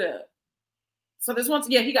stood up. So this once,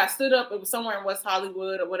 he got stood up. It was somewhere in West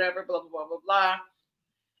Hollywood or whatever, blah, blah, blah, blah, blah.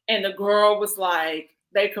 And the girl was like,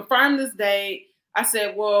 they confirmed this date. I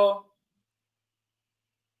said, well,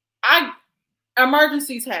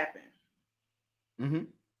 emergencies happen. Mm-hmm.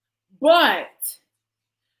 But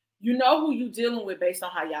you know who you dealing with based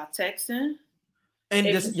on how y'all texting. And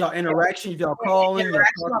just y'all interaction, y'all calling,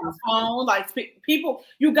 y'all on the phone. Like people,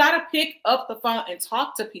 you gotta pick up the phone and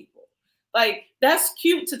talk to people. Like that's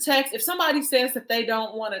cute to text. If somebody says that they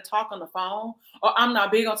don't want to talk on the phone, or I'm not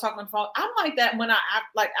big on talking on the phone, I'm like that when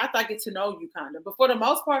after I get to know you kind of. But for the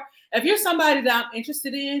most part, if you're somebody that I'm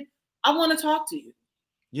interested in, I want to talk to you.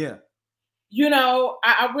 Yeah. You know,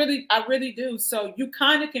 I really do. So you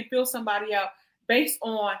kind of can feel somebody out based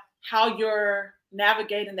on how you're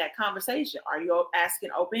navigating that conversation. Are you asking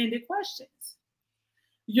open-ended questions?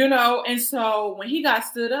 You know, and so when he got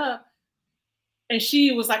stood up and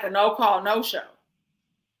she was like a no call, no show,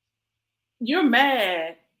 you're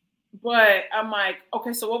mad, but I'm like,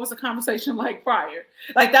 okay, so what was the conversation like prior?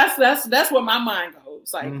 Like that's where my mind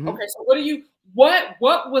goes. Like, mm-hmm. Okay, so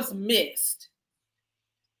what was missed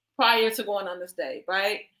prior to going on this date,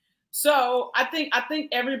 right? So I think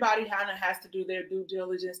everybody kind of has to do their due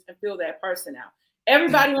diligence and feel that person out.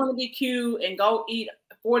 Everybody want to be cute and go eat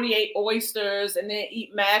 48 oysters and then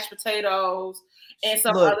eat mashed potatoes and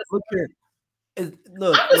some other stuff. I'm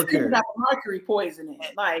just thinking about mercury poisoning.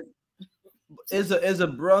 Like, as a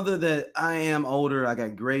brother that I am older, I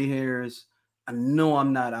got gray hairs. I know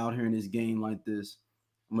I'm not out here in this game like this.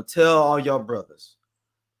 I'm gonna tell all y'all brothers.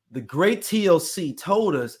 The great TLC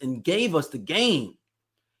told us and gave us the game.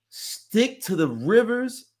 Stick to the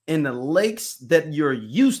rivers and the lakes that you're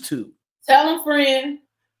used to. Tell them, friend.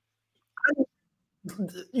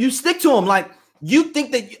 You stick to them. Like you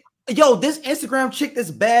think that, this Instagram chick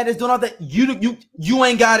that's bad is doing all that. You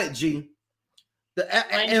ain't got it, G.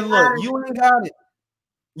 And look, you ain't got it.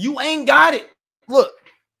 You ain't got it. Look,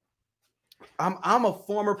 I'm a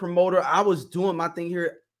former promoter. I was doing my thing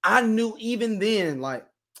here. I knew even then, like,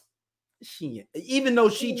 even though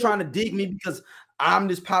she trying to dig me because I'm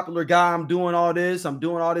this popular guy, I'm doing all this, I'm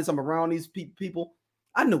around these people.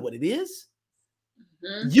 I know what it is.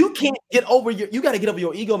 Mm-hmm. You can't get over you got to get over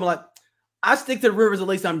your ego. I'm like, I stick to the rivers at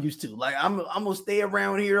least I'm used to. Like, I'm gonna stay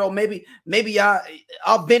around here, or maybe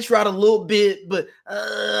I'll venture out a little bit, but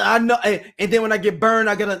I know. And then when I get burned,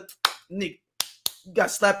 I gotta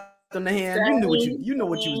got slapped on the hand. You know what you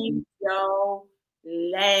was doing. Yo,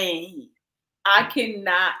 lane. I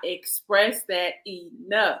cannot express that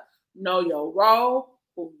enough. Know your role,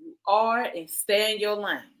 who you are, and stay in your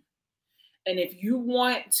lane. And if you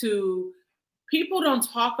want to, people don't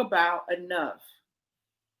talk about enough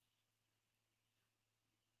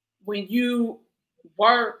when you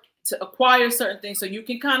work to acquire certain things, so you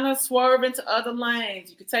can kind of swerve into other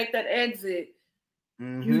lanes. You can take that exit.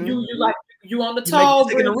 Mm-hmm. You on the toll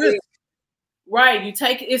bridge. Right,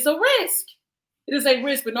 it's a risk. It is a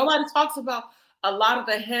risk, but nobody talks about a lot of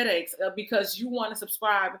the headaches because you want to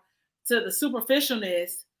subscribe to the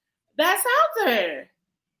superficialness that's out there.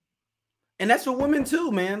 And that's for women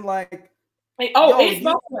too, man. Like, it's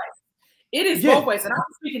both ways. It is both ways, and I'm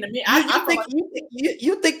speaking to me.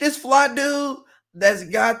 You think this fly dude that's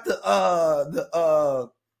got I'm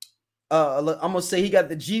gonna say he got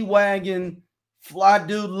the G-Wagon fly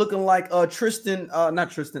dude looking like Tristan, not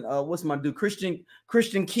Tristan, what's my dude?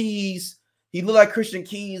 Christian Keys. He look like Christian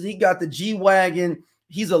Keys. He got the G-Wagon.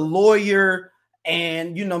 He's a lawyer,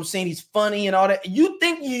 and you know what I'm saying, he's funny and all that. You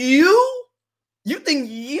think you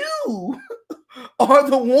are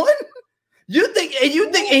the one? You think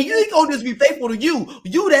oh, just be faithful to you.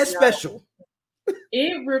 You that special.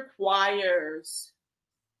 It requires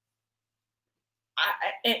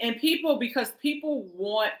and people, because people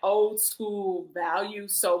want old school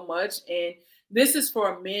values so much, and this is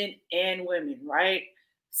for men and women, right?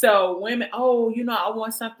 So women, I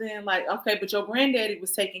want something like, okay, but your granddaddy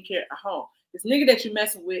was taking care of home. This nigga that you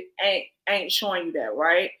messing with ain't showing you that,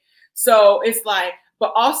 right? So it's like,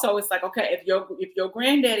 but also it's like, okay, if your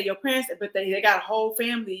granddaddy, your parents, but they got a whole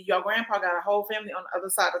family, your grandpa got a whole family on the other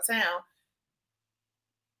side of town.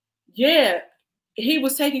 Yeah, he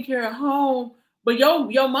was taking care of home, but your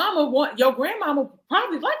grandmama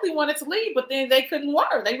probably likely wanted to leave, but then they couldn't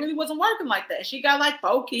work. They really wasn't working like that. She got like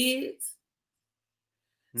 4 kids.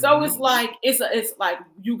 So mm-hmm. it's like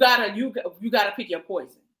you gotta pick your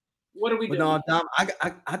poison. What are we doing? No, Dom,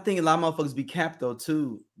 I think a lot of motherfuckers be capped though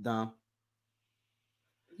too, Dom.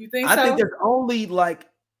 You think I think there's only like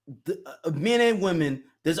men and women.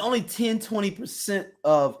 There's only 10-20%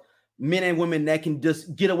 of men and women that can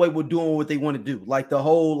just get away with doing what they want to do. Like the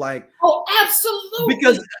whole like. Oh, absolutely.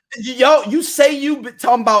 Because you say you been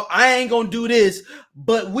talking about I ain't gonna do this,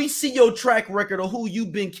 but we see your track record of who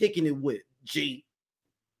you've been kicking it with, G.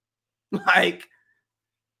 Like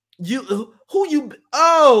that's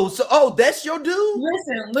your dude.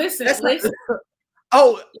 Listen.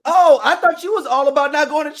 I thought you was all about not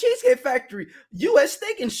going to Cheesecake Factory. You at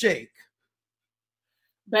Steak and Shake,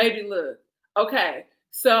 baby. Look, okay,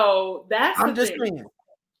 so that's I'm just saying.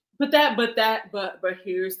 But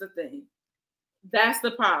here's the thing. That's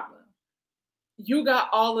the problem. You got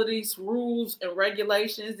all of these rules and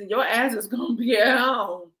regulations, and your ass is gonna be at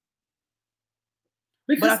home.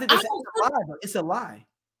 Because I think it's a lie.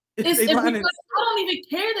 Because I don't even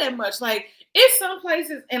care that much. Like, it's some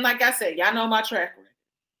places, and like I said, y'all know my track record.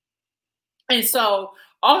 And so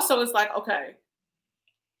also it's like, okay,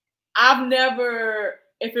 I've never,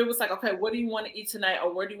 if it was like, okay, what do you want to eat tonight?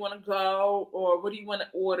 Or where do you want to go? Or what do you want to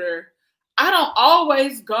order? I don't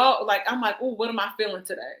always go, like, I'm like, oh, what am I feeling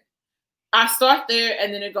today? I start there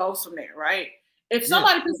and then it goes from there, right? If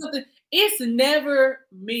somebody puts something, it's never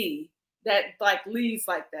me that like leads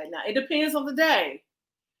like that. Now it depends on the day.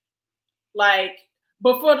 Like,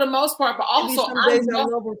 but for the most part, but also some days I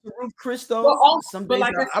love Ruth Chris though. Some days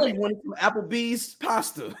I be wanting some Applebee's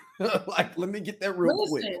pasta. Like, let me get that real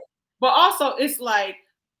quick. But also it's like,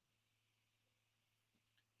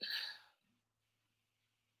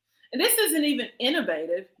 and this isn't even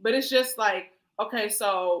innovative, but it's just like, okay,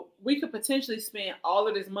 so we could potentially spend all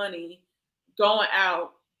of this money going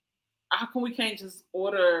out. How come we can't just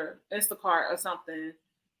order Instacart or something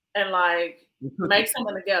and like make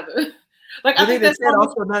something together? Like, I think they said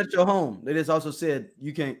also not at your home. They just also said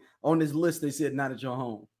you can't, on this list. They said not at your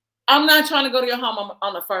home. I'm not trying to go to your home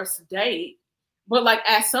on the first date, but like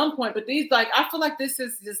at some point. But these, like, I feel like this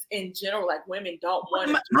is just in general, like women don't want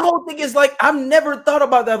it. My whole thing is like, I've never thought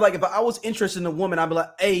about that. Like, if I was interested in a woman, I'd be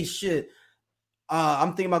like, hey, shit, I'm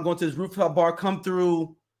thinking about going to this rooftop bar. Come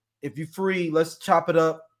through. If you're free, let's chop it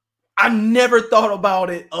up. I never thought about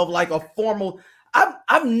it of like a formal.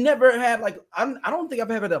 I've never had like, I don't think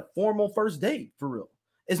I've ever had a formal first date for real.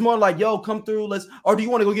 It's more like, yo, come through, or do you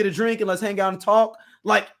want to go get a drink and let's hang out and talk,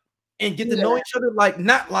 like, and get to know each other, like,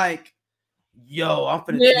 not like, yo, I'm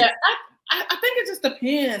finna. Yeah, I think it just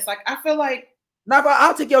depends. Like, I feel like, now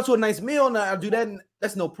I'll take you out to a nice meal, and I'll do that, and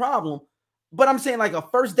that's no problem. But I'm saying like a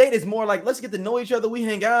first date is more like, let's get to know each other, we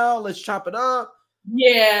hang out, let's chop it up.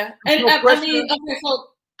 Yeah, and I mean,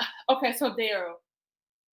 okay, so Daryl.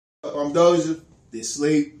 I'm Doja. They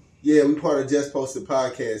sleep. Yeah, we part of Just Posted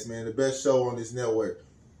Podcast, man. The best show on this network.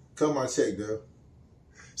 Come on, check, though.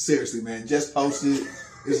 Seriously, man. Just Posted.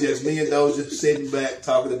 It's just me and Doja sitting back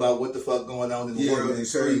talking about what the fuck going on in the world and the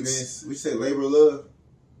streets. Man. We said labor of love.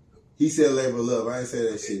 He said labor of love. I ain't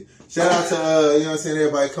say that shit. Shout out to you know what I'm saying,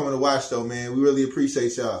 everybody coming to watch though, man. We really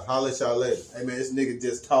appreciate y'all. Holla at y'all later. Hey man, this nigga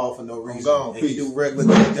just tall for no reason. I'm gone. And he do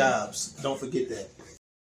regular jobs. Don't forget that.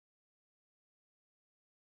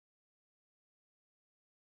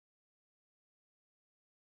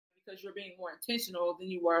 Because you're being more intentional than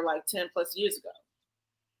you were like 10 plus years ago.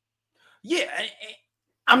 Yeah,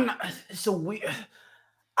 I'm not. So we.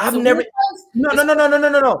 I've never.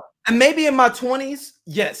 No. And maybe in my 20s,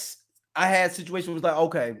 yes, I had situations where it was like,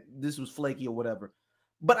 okay, this was flaky or whatever.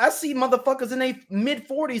 But I see motherfuckers in their mid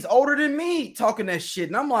 40s older than me talking that shit,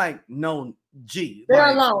 and I'm like, no, gee, they're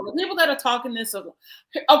like, alone. The people that are talking this.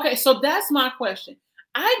 Okay, so that's my question.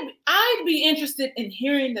 I'd be interested in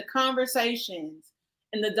hearing the conversations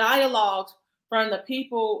and the dialogues from the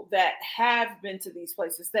people that have been to these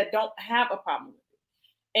places that don't have a problem with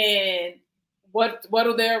it, and what's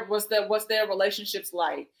their relationships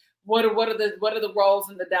like? What are the roles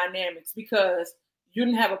and the dynamics? Because you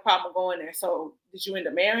didn't have a problem going there. So did you end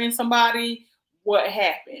up marrying somebody? What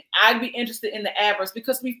happened? I'd be interested in the adverse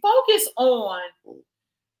because we focus on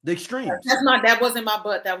the extremes. That wasn't my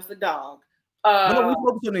butt. That was the dog. No, we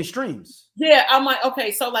focus on the extremes. Yeah, I'm like,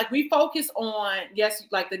 okay, so like we focus on, yes,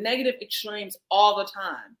 like the negative extremes all the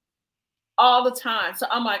time. So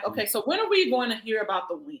I'm like, okay, so when are we going to hear about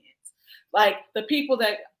the wins? Like the people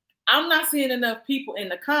that I'm not seeing enough people in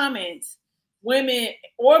the comments, women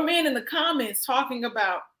or men in the comments talking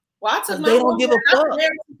about, well, I took my they don't give a fuck.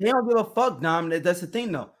 They don't give a fuck, Dom. That's the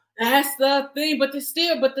thing though. That's the thing, but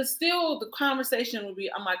the conversation would be,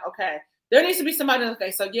 I'm like, okay, there needs to be somebody,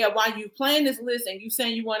 okay, so yeah, while you playing this list and you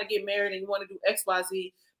saying you want to get married and you want to do X, Y,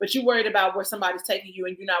 Z, but you're worried about where somebody's taking you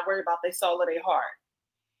and you're not worried about their soul or their heart.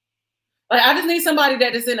 Like, I just need somebody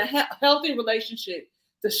that is in a healthy relationship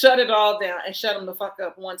to shut it all down and shut them the fuck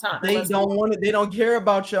up one time. They don't want it. They don't care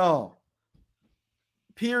about y'all.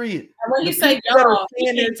 Period. And when you say y'all,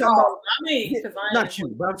 not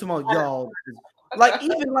you, but I'm talking about y'all. Like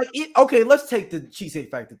even like it. Okay, let's take the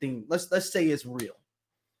Cheesecake Factory thing. Let's say it's real.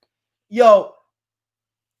 Yo,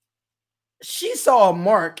 she saw a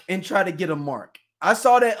mark and tried to get a mark. I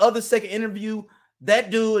saw that other second interview.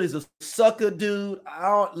 That dude is a sucker, dude. I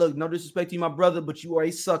don't look, no disrespect to you, my brother, but you are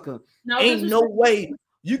a sucker. Ain't no way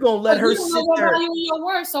you gonna let her sit there. Your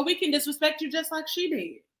words, so we can disrespect you just like she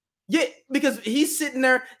did. Yeah, because he's sitting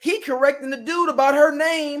there, he correcting the dude about her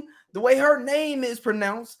name, the way her name is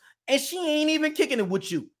pronounced, and she ain't even kicking it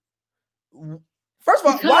with you. First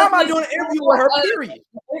of all, why am I doing an interview with her? Period.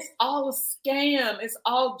 It's all a scam. It's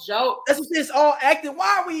all joke. That's what it's all acting.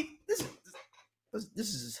 Why are we this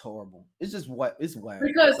is just horrible. It's just what it's wild.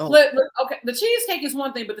 Because look, okay, the cheesecake is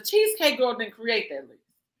one thing, but the Cheesecake Girl didn't create that list.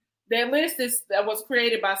 That list that was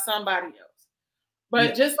created by somebody else.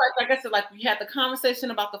 But just like I said, like we had the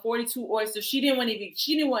conversation about the 42 oysters. She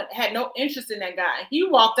had no interest in that guy. And he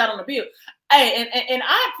walked out on the bill. Hey, and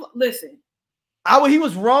I listen. He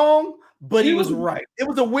was wrong, but he was right. It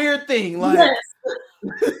was a weird thing. Like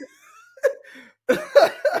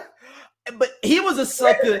but he was a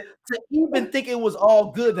sucker to even think it was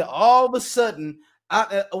all good. That all of a sudden, and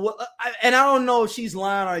I don't know if she's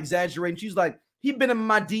lying or exaggerating. She's like, he'd been in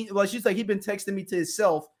my she's like, he'd been texting me to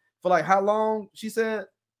himself for like how long? She said,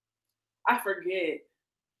 I forget.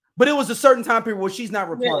 But it was a certain time period where she's not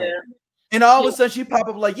replying, and all of a sudden she pop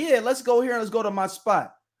up like, yeah, let's go here and let's go to my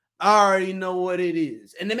spot. I already know what it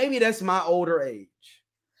is, and then maybe that's my older age.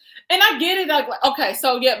 And I get it. Like okay,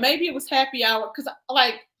 so yeah, maybe it was happy hour because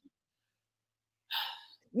like.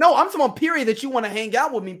 No, I'm talking about period that you want to hang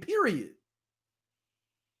out with me, period.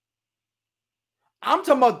 I'm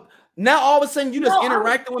talking about now all of a sudden you just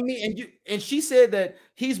interacting with me and she said that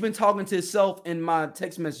he's been talking to himself in my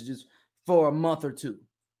text messages for a month or two.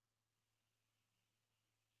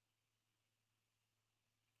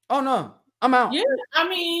 Oh no, I'm out. Yeah, I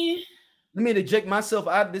mean, let me eject myself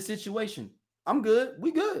out of this situation. I'm good.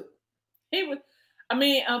 We good.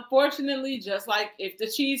 Unfortunately, just like if the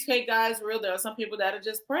cheesecake guy is real, there are some people that are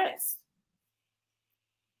just pressed.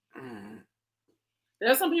 There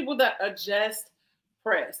are some people that are just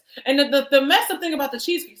pressed. And the messed up thing about the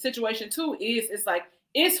cheesecake situation too is it's like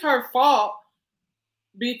it's her fault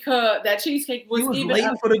because that cheesecake was even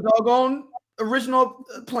late for the doggone original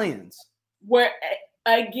plans. Where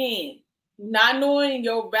again, not knowing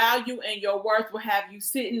your value and your worth will have you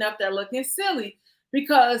sitting up there looking silly.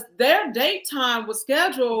 Because their date time was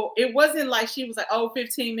scheduled. It wasn't like she was like,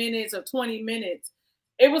 15 minutes or 20 minutes.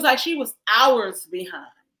 It was like she was hours behind.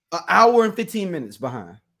 An hour and 15 minutes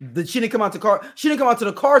behind. She didn't come out to the car. She didn't come out to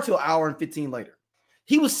the car till an hour and 15 later.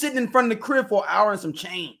 He was sitting in front of the crib for an hour and some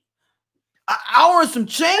change. An hour and some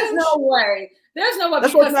change? There's no way. That's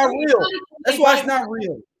why it's not real. That's why it's not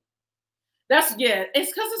real.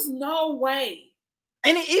 It's because there's no way.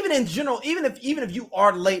 And even in general, even if you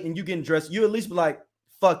are late and you getting dressed, you at least be like,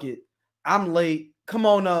 fuck it, I'm late. Come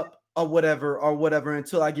on up or whatever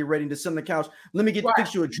until I get ready to sit on the couch. Let me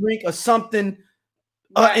fix you a drink or something.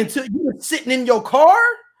 Until you were sitting in your car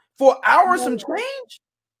for hours some change.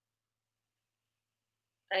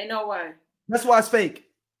 Ain't no way. That's why it's fake.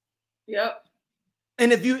 Yep.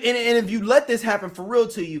 And if you let this happen for real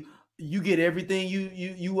to you, you get everything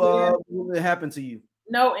you will happen to you.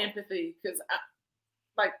 No empathy, because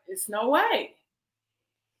it's no way.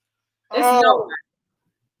 It's no way.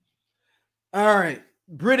 All right.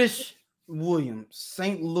 British Williams,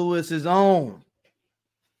 St. Louis's own,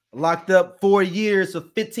 locked up 4 years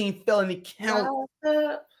of 15 felony counts.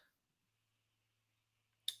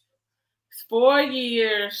 4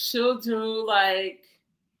 years. She'll do like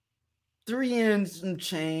 3 and some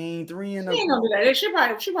change. 3 and. She ain't gonna do that. She'll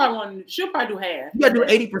probably do half. You gotta do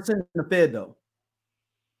 80% in the Fed though.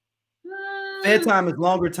 Fed time is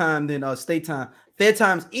longer time than state time. Fed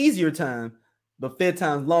time's easier time, but Fed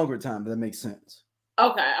time's longer time. If that makes sense.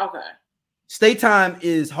 Okay. State time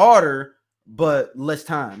is harder, but less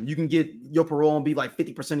time. You can get your parole and be like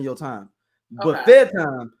 50% of your time. But Fed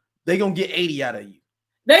time, they gonna get 80 out of you.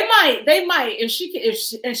 They might. If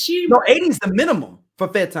she. No, 80 is the minimum for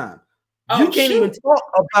Fed time. You can't even talk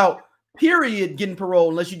about period getting parole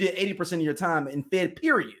unless you did 80% of your time in Fed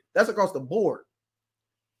period. That's across the board.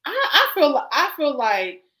 I feel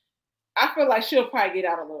like she'll probably get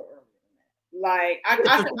out a little earlier. Like I see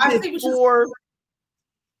what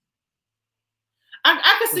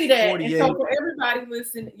I can see that. 48. And so for everybody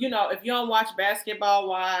listening, if you don't watch Basketball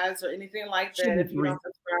Wives or anything like that, if you don't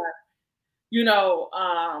subscribe,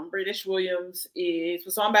 British Williams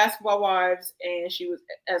was on Basketball Wives, and she was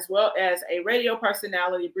as well as a radio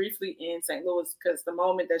personality briefly in St. Louis, because the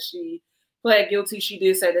moment that she pled guilty, she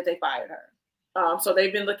did say that they fired her. So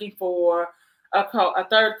they've been looking for a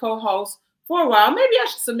third co-host for a while. Maybe I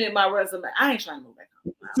should submit my resume. I ain't trying to move back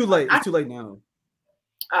home. Too late. It's too late now.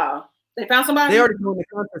 They found somebody? They already doing the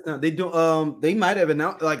contest now. They do. They might have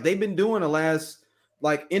announced, like they've been doing the last,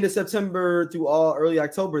 like end of September through all early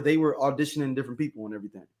October. They were auditioning different people and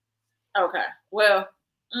everything. Okay. Well,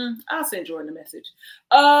 I'll send Jordan a message.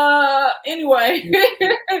 Anyway,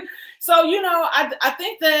 so I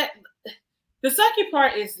think that the sucky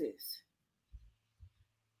part is this.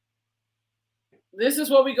 This is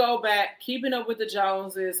where we go back, keeping up with the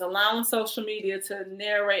Joneses, allowing social media to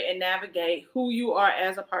narrate and navigate who you are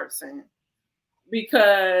as a person.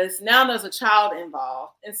 Because now there's a child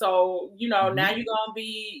involved. And so, now you're going to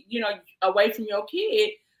be, away from your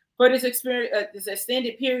kid for this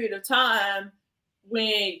extended period of time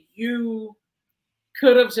when you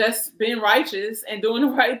could have just been righteous and doing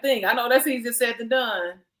the right thing. I know that's easier said than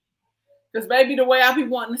done. Because, baby, the way I be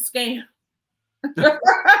wanting to scam.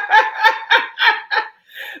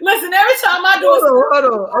 Listen, every time I do hold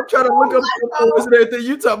on. I'm trying to look up everything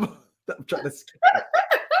you talking about. I'm trying to scam.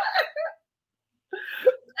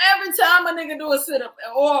 Every time a nigga do a sit-up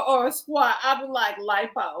or a squat, I be like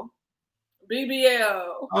lipo,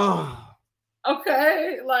 BBL. Oh.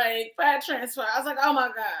 Okay, like fat transfer. I was like, oh my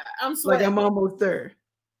God, I'm sweating. Like I'm almost there.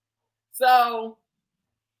 So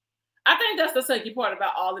I think that's the sucky part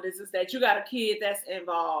about all of this is that you got a kid that's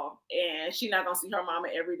involved and she's not gonna see her mama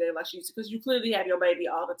every day like she used to, because you clearly have your baby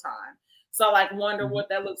all the time. So like wonder what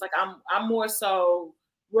that looks like. I'm more so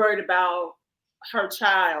worried about her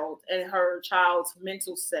child and her child's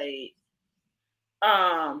mental state.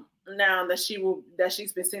 Now that she's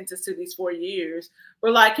been sentenced to these 4 years.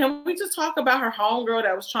 But like, can we just talk about her homegirl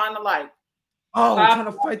that was trying to like trying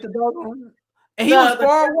to fight the dog on her? And he was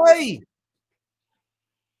far away.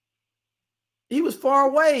 He was far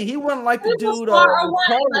away. He wasn't like the dude. Like,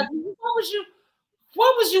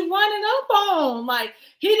 what was you running up on? Like,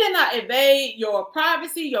 he did not invade your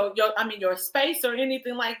privacy, your space or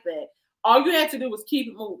anything like that. All you had to do was keep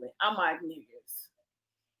it moving. I'm like, niggas.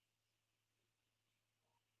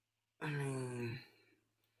 I mean,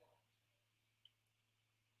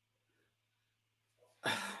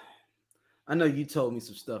 I know you told me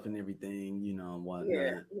some stuff and everything, and whatnot.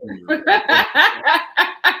 Yeah.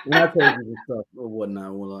 When I told you some stuff or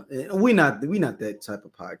whatnot, we not that type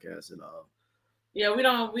of podcast at all. Yeah, we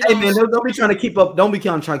don't. Hey man, don't be trying to keep up. Don't be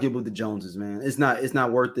trying to keep up with the Joneses, man. It's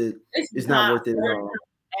not worth it. It's not worth it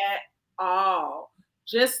at all.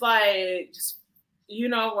 Just where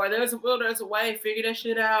there's a will, there's a way. Figure that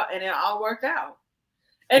shit out, and it all work out.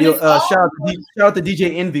 And shout out to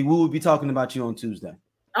DJ Envy. We will be talking about you on Tuesday.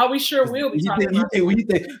 Oh, we sure will be talking about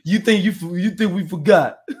you. Think we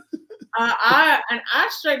forgot? I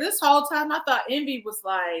straight this whole time I thought Envy was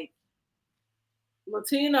like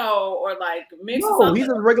Latino or like mixed. No, he's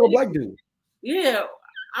a regular black dude. Yeah,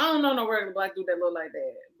 I don't know no regular black dude that look like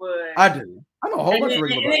that, but I do. I know a whole bunch of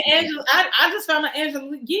regular black dudes. I just found out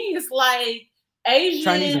Angela Yee is like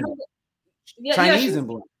Asian, Chinese and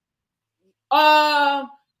black.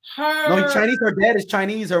 Chinese. Her dad is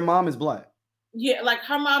Chinese. Her mom is black. Yeah, like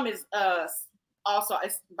her mom is also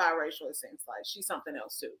biracial. It seems like she's something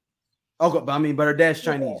else too. Okay, but her dad's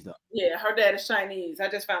Chinese though. Yeah, her dad is Chinese. I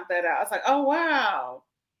just found that out. I was like, oh wow.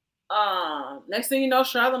 Next thing you know,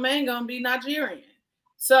 Charlamagne gonna be Nigerian.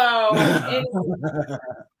 So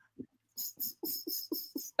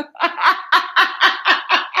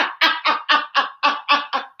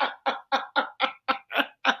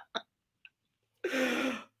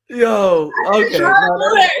yo, okay.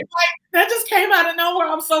 That just came out of nowhere.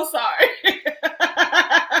 I'm so sorry.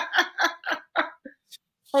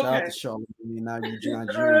 Shout out to Charlamagne, now you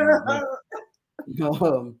Nigerian.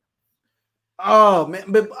 Oh man,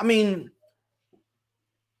 but I mean,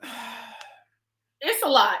 it's a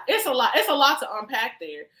lot. It's a lot to unpack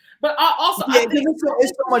there. But also, I think it's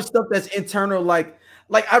so much stuff that's internal. Like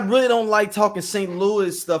I really don't like talking St.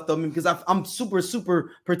 Louis stuff though, because I'm super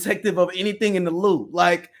protective of anything in the Lou.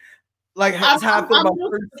 Like that's how I feel about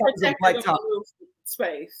certain black top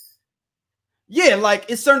space. Yeah, like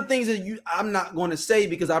it's certain things that I'm not going to say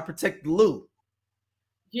because I protect the Lou.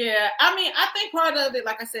 Yeah, I mean, I think part of it,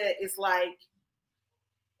 like I said, is like,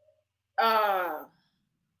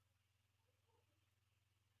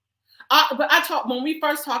 when we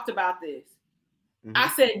first talked about this, I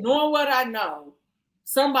said, knowing what I know,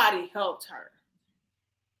 somebody helped her.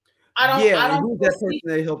 Who's that person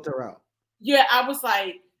that helped her out? Yeah, I was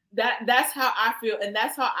like, that's how I feel, and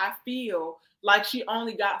that's how I feel like she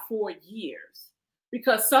only got 4 years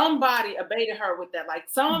because somebody abated her with that. Like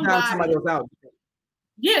somebody else out.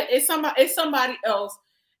 Yeah, it's somebody else.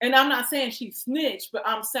 And I'm not saying she snitched, but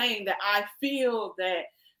I'm saying that I feel that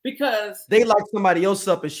because they locked somebody else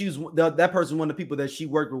up, and that person, one of the people that she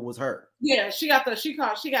worked with was her. Yeah, she got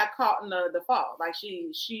caught in the fault. Like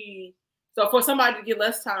so for somebody to get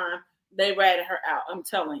less time, they ratted her out. I'm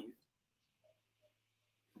telling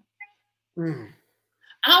you.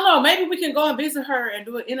 I don't know. Maybe we can go and visit her and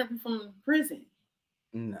do an interview from prison.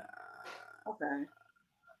 Nah. Okay.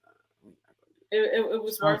 It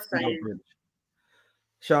was worth saying.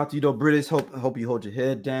 Shout out to you though, British. Hope you hold your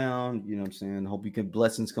head down. You know what I'm saying? Hope you get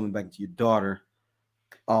blessings coming back to your daughter.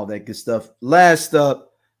 All that good stuff. Last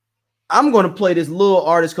up, I'm going to play this little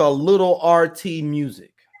artist called Little RT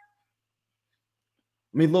Music.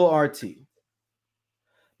 Little RT. Do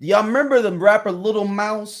y'all remember the rapper Little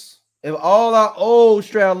Mouse? If all our old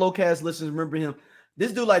Stroud Lowcast listeners remember him,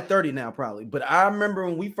 this dude like 30 now probably. But I remember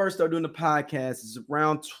when we first started doing the podcast, it's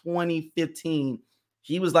around 2015.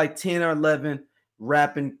 He was like 10 or 11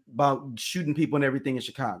 rapping about shooting people and everything in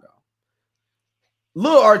Chicago.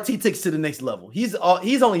 Lil RT takes it to the next level. He's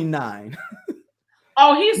only 9.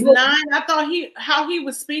 Oh, he's 9. I thought how he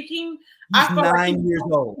was speaking. He's 9 years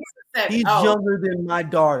old. He's younger than my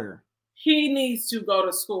daughter. He needs to go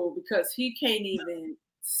to school because he can't even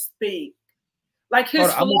speak. Like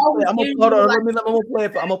his flow. I'm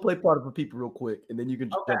gonna play part of it for people real quick, and then you can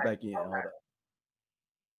jump back in. Hold up.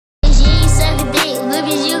 Look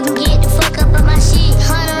as you can get the fuck up on my shit.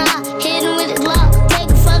 100 round, hit him with the Glock, take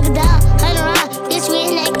the fuck down. 100 round, bitch, we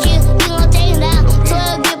in that kill, you gon' take him down.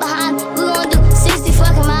 12 get behind, we gon' do 60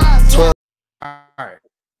 fucking miles. 12. All right.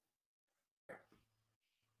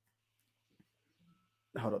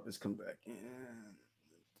 Hold up, let's come back in.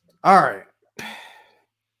 All right.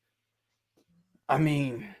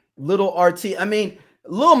 Little RT.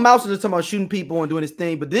 Little Mouse is talking about shooting people and doing his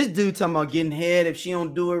thing, but this dude talking about getting head. If she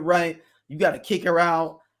don't do it right, you got to kick her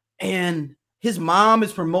out. And his mom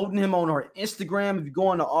is promoting him on her Instagram. If you go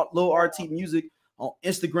on to Little RT Music on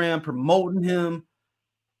Instagram, promoting him.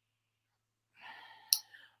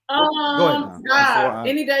 Go ahead, God,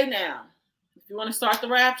 any day now. If you want to start the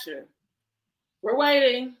rapture, we're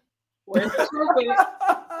waiting. Where's the trumpet?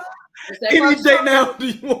 Any day now, do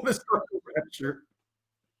you want to start the rapture?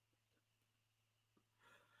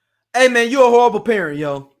 Hey man, you're a horrible parent,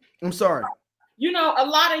 yo. I'm sorry. You know, a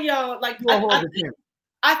lot of y'all like.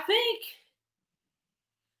 I think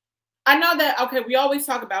I know that. Okay, we always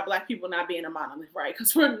talk about Black people not being a monolith, right?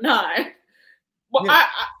 Because we're not. Well, yeah. I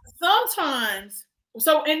sometimes.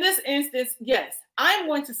 So in this instance, yes, I'm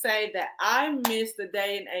going to say that I miss the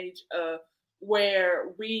day and age of where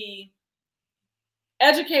we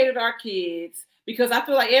educated our kids, because I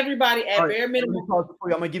feel like everybody at bare minimum. I'm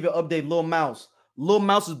gonna give you an update. Lil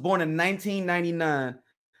Mouse was born in 1999.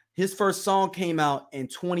 His first song came out in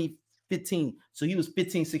 2015, so he was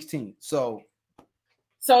 15, 16. So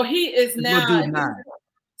So he is This now. little dude 9.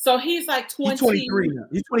 So he's like 20. He's 23 now.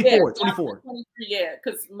 He's 24. Yeah, 24. 23, yeah,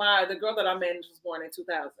 because the girl that I met was born in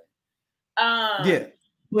 2000. Yeah.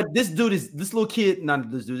 But this little kid, not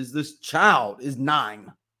this dude, this child is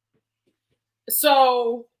 9.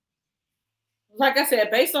 So, like I said,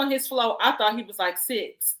 based on his flow, I thought he was like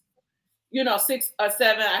 6. 6 or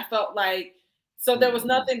 7. I felt like, so there was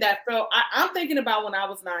nothing that felt, I'm thinking about when I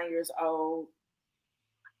was 9 years old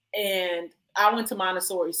and I went to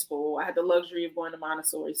Montessori school. I had the luxury of going to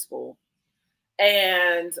Montessori school.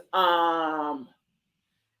 And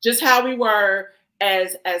just how we were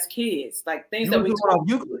as kids, like things that we taught.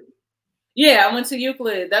 Euclid. Yeah, I went to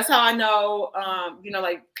Euclid. That's how I know,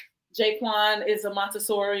 like Jaquan is a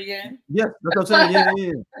Montessorian. Yeah, that's what I'm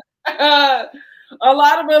saying. Yeah. A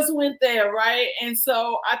lot of us went there, right? And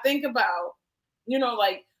so I think about,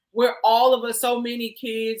 like where all of us, so many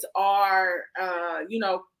kids are,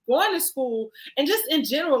 going to school and just in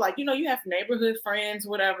general, like, you have neighborhood friends,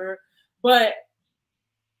 whatever, but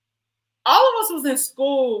all of us was in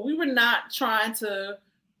school. We were not trying to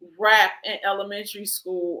rap in elementary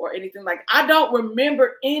school or anything. Like, I don't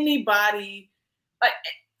remember anybody. Like,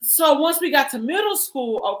 so once we got to middle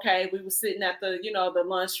school, okay, we were sitting at the, the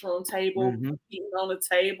lunchroom table, eating on the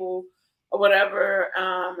table or whatever,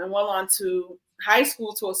 and well on to high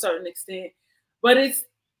school to a certain extent. But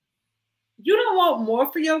you don't want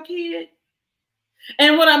more for your kid.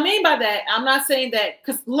 And what I mean by that, I'm not saying that,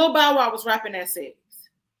 because Lil Bow Wow was rapping at 6.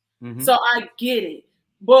 So I get it.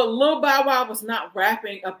 But Lil Bow Wow was not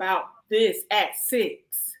rapping about this at 6.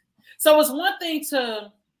 So it's one thing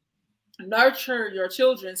to nurture your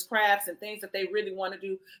children's crafts and things that they really want to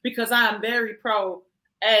do, because I am very pro,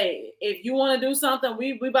 hey, if you want to do something,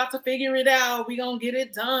 we about to figure it out. We gonna get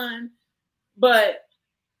it done. But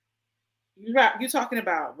you're talking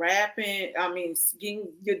about rapping,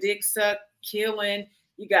 getting your dick sucked, killing,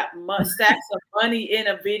 you got stacks of money in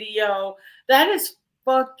a video. That is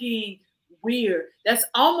fucking weird. That's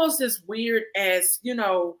almost as weird as,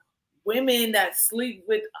 women that sleep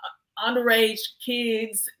with underage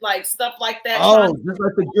kids, like stuff like that. Oh, just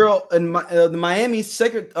like the girl in the Miami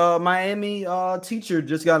teacher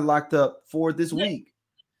just got locked up for this week.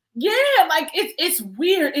 Yeah, like it's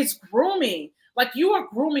weird. It's grooming. Like, you are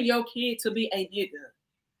grooming your kid to be a nigga.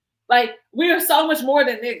 Like, we are so much more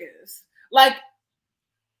than niggas. Like,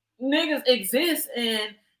 niggas exist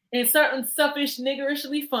in certain selfish,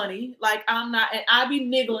 niggerishly funny. Like, I'm not, and I be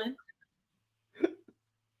niggling.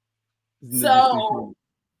 So,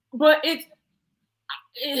 but I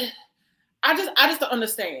just don't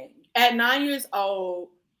understand. At 9 years old,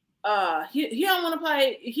 he don't want to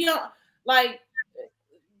play. He don't like.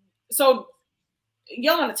 So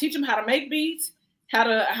y'all want to teach him how to make beats, how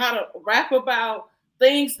to rap about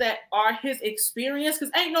things that are his experience.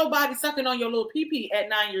 Because ain't nobody sucking on your little pee-pee at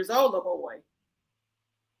 9 years old, little boy.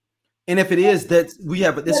 And if it is, it's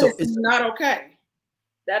not okay.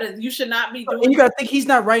 That is, you should not be doing. And you gotta think he's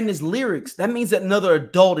not writing his lyrics. That means that another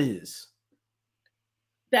adult is.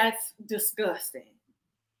 That's disgusting.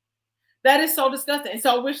 That is so disgusting. And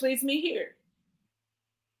so, which leads me here.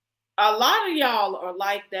 A lot of y'all are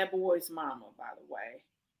like that boy's mama, by the way,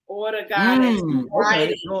 or the guy that's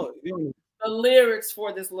writing the lyrics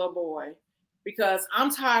for this little boy, because I'm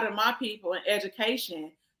tired of my people in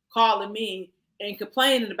education calling me and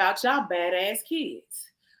complaining about y'all badass kids.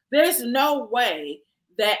 There's no way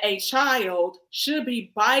that a child should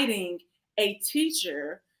be biting a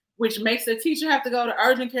teacher, which makes the teacher have to go to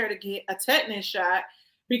urgent care to get a tetanus shot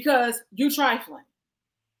because you trifling.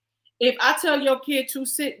 If I tell your kid to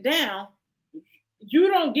sit down, you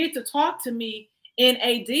don't get to talk to me in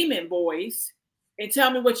a demon voice and tell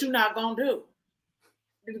me what you're not gonna do.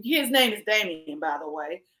 His name is Damien, by the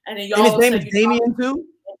way. And then his name is Damien too?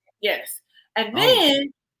 Yes. And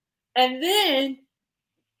then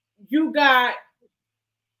you got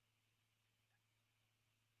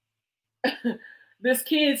this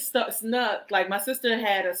kid snuck, like my sister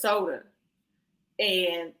had a soda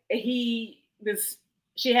and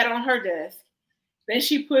she had it on her desk. Then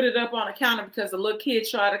she put it up on the counter because the little kid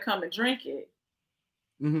tried to come and drink it.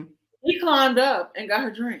 Mm-hmm. He climbed up and got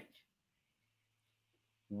her drink.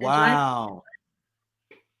 Wow.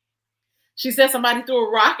 She said somebody threw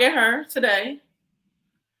a rock at her today.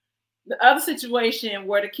 The other situation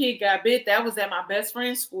where the kid got bit, that was at my best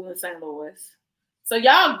friend's school in St. Louis. So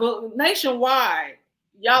y'all go nationwide,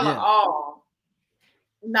 y'all are all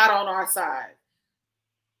not on our side.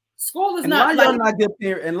 School is not. A lot of y'all not good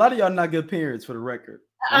parents, and a lot of y'all not good parents, for the record.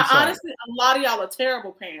 Honestly, a lot of y'all are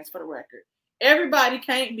terrible parents, for the record. Everybody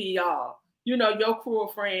can't be y'all. Your cruel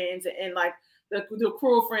friends and like the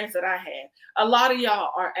cruel friends that I had. A lot of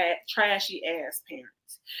y'all are trashy ass parents.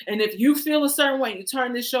 And if you feel a certain way, you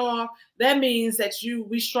turn this show off, that means that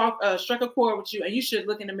we struck a chord with you, and you should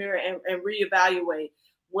look in the mirror and reevaluate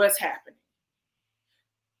what's happening.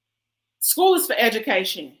 School is for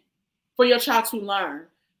education, for your child to learn.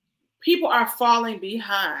 People are falling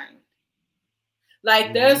behind.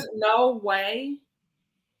 Like, there's no way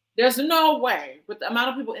with the amount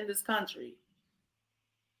of people in this country,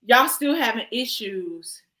 y'all still having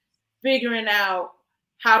issues figuring out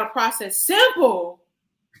how to process simple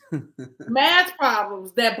math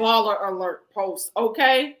problems that Baller Alert posts,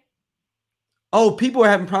 okay? Oh, people are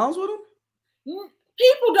having problems with them?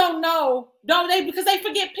 People don't know, don't they? Because they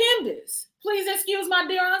forget PEMDAS. Please excuse my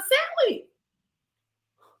dear Aunt Sally.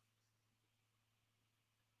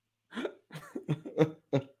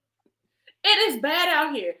 It is bad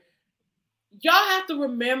out here. Y'all have to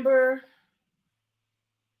remember,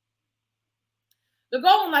 the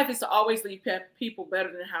goal in life is to always leave people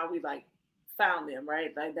better than how we like found them,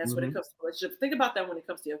 right? Like, that's when it comes to relationships. Think about that when it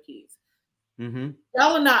comes to your kids.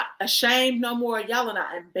 Y'all are not ashamed no more. Y'all are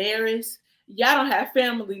not embarrassed. Y'all don't have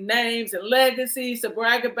family names and legacies to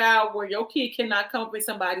brag about where your kid cannot come up in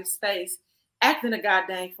somebody's face acting a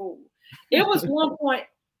goddamn fool. It was one point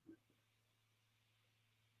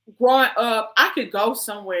growing up, I could go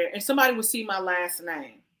somewhere and somebody would see my last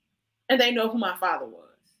name and they know who my father was.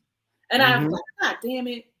 And I was like, God damn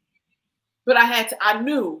it. But I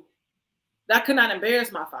knew that I could not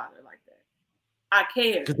embarrass my father like that. I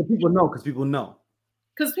cared. Because people know.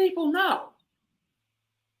 Because people know.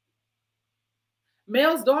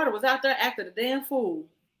 Mel's daughter was out there acting a damn fool.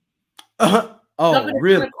 Oh,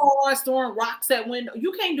 really? In the car, throwing rocks at window.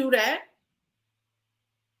 You can't do that.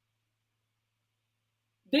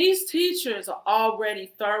 These teachers are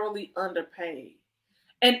already thoroughly underpaid.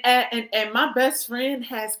 And my best friend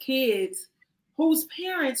has kids whose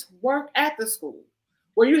parents work at the school.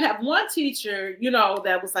 Where you have one teacher,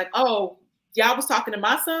 that was like, oh, y'all was talking to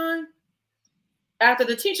my son. After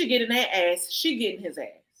the teacher getting their ass, she getting his ass.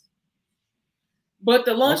 But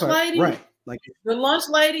the lunch lady, right. Like the lunch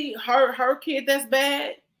lady, her kid that's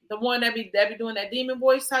bad, the one that be doing that demon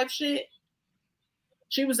voice type shit.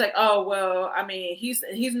 She was like, oh, well, I mean, he's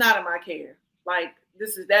not in my care. Like,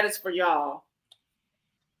 that is for y'all.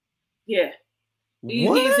 Yeah. He's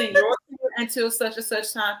in your care until such and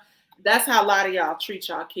such time. That's how a lot of y'all treat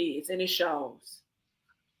y'all kids, and it shows.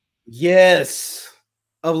 Yes.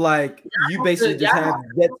 Of like, you basically just have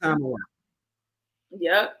that time away.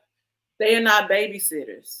 Yep. They are not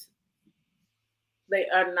babysitters. They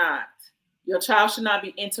are not. Your child should not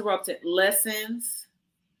be interrupted lessons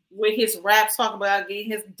with his raps talking about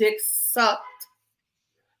getting his dick sucked.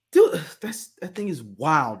 Dude, that thing is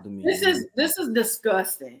wild to me. This is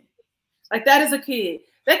disgusting. Like, that is a kid.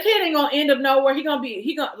 That kid ain't gonna end up nowhere. He gonna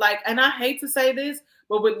like, and I hate to say this,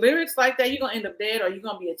 but with lyrics like that, you're gonna end up dead or you're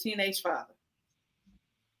gonna be a teenage father.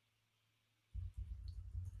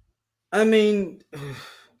 I mean,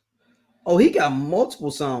 oh, he got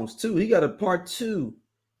multiple songs too. He got a part 2.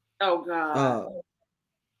 Oh God.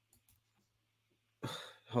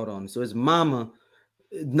 Hold on. So his mama,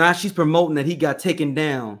 now she's promoting that he got taken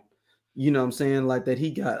down. You know what I'm saying? Like that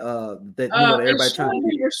he got everybody it trying to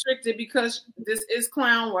be restricted because this is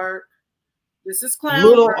clown work. This is clown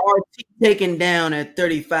Little work. RT taken down at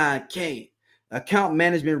 35K. Account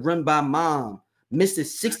management run by mom. Mr.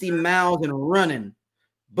 60 miles and running.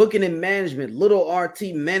 Booking and management. Little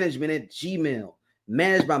RT management at Gmail.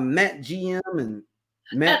 Managed by Matt GM and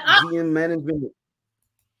Matt GM management.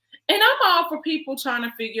 And I'm all for people trying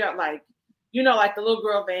to figure out, like, like the little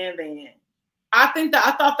girl Van Van. I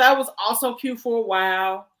thought that was also cute for a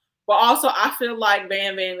while, but also I feel like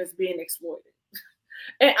Van Van is being exploited.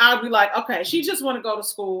 And I'll be like, okay, she just want to go to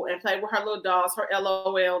school and play with her little dolls, her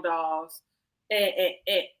LOL dolls,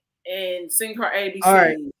 and sing her ABC. All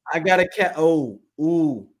right, I got a cat. Oh,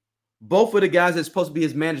 ooh. Both of the guys that's supposed to be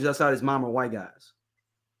his managers outside his mom are white guys.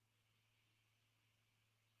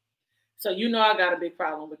 So I got a big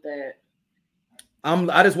problem with that.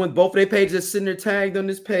 I just want both of their pages that's sitting there tagged on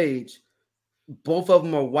this page. Both of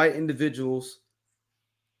them are white individuals.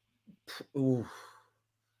 Ooh.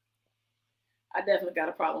 I definitely got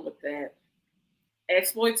a problem with that.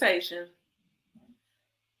 Exploitation.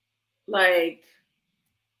 Like,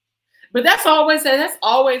 but that's always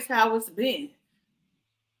how it's been.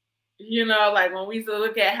 Like when we used to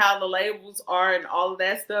look at how the labels are and all of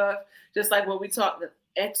that stuff, just like when we talk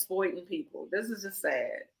exploiting people. This is just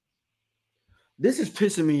sad. This is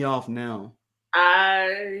pissing me off now.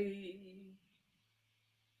 I'm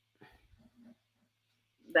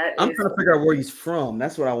trying to figure out where he's from.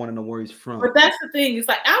 That's what I want to know, where he's from. But that's the thing. It's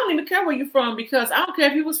like, I don't even care where you're from because I don't care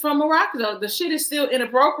if he was from Morocco. The shit is still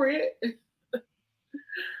inappropriate.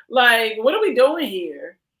 Like, what are we doing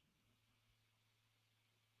here?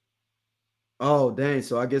 Oh, dang.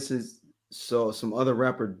 So I guess some other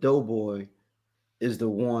rapper, Doughboy, is the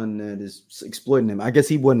one that is exploiting him. I guess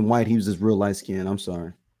he wasn't white. He was just real light skinned. I'm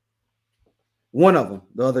sorry. One of them,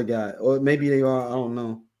 the other guy, or maybe they are. I don't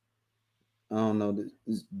know.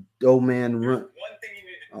 This dope man run.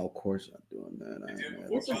 Oh, of course I'm doing that.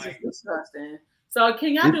 This is just disgusting. So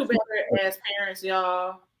can y'all do better as parents,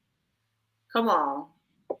 y'all? Come on.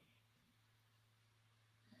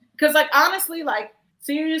 Because, like, honestly, like,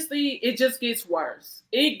 seriously, it just gets worse.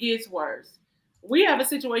 It gets worse. We have a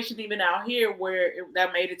situation even out here where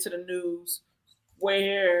that made it to the news,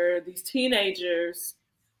 where these teenagers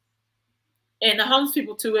and the homeless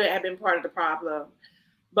people too have been part of the problem.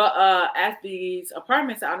 But at these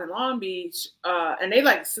apartments out in Long Beach, and they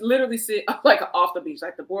like literally sit like off the beach,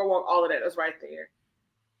 like the boardwalk, all of that is right there.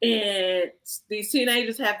 And these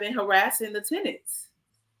teenagers have been harassing the tenants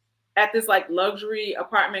at this like luxury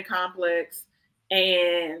apartment complex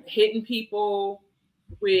and hitting people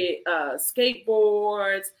with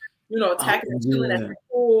skateboards, you know, attacking the children at the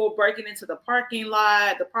pool, breaking into the parking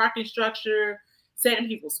lot, the parking structure, setting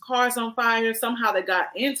people's cars on fire. Somehow they got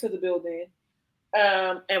into the building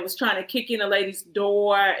and was trying to kick in a lady's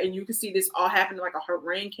door, and you can see this all happening like on her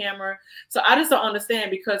Ring camera. So I just don't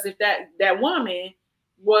understand, because if that woman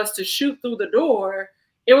was to shoot through the door,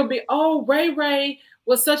 it would be, oh, Ray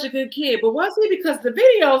was such a good kid. But was he? Because the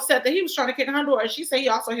video said that he was trying to kick her door, and she said he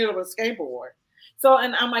also hit her with a skateboard. So,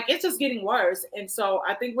 and I'm like, it's just getting worse. And so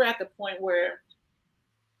I think we're at the point where,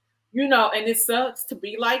 you know, and it sucks to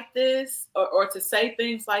be like this or to say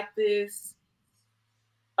things like this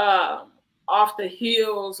off the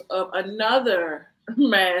heels of another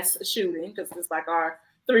mass shooting, because it's like our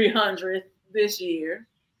 300th this year.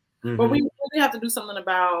 Mm-hmm. But we really have to do something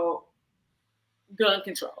about gun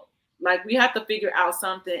control. Like, we have to figure out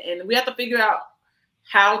something, and we have to figure out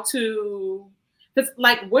how to, because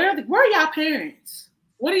like, where are y'all parents?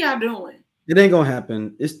 What are y'all doing? It ain't gonna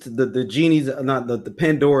happen. It's the genie's not the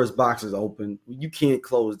Pandora's box is open. You can't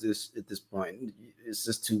close this at this point. It's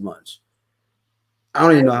just too much. I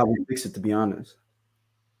don't even know how we fix it, to be honest.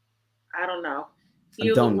 I don't know.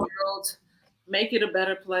 Heal the world, make it a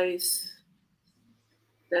better place.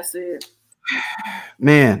 That's it.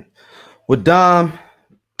 Man, with Dom,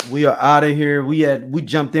 we are out of here. We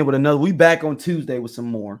jumped in with another. We back on Tuesday with some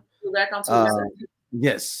more. We're back on Tuesday.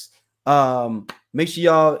 Yes. Make sure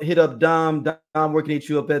y'all hit up Dom. Dom working at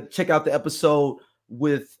you up at. Check out the episode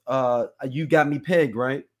with You Got Me Pegged,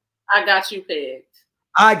 right? I got you pegged.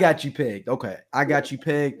 I got you pegged. Okay. I got you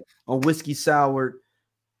pegged on Whiskey Sour,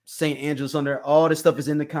 St. Andrews under. All this stuff is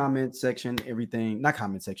in the comment section. Everything, not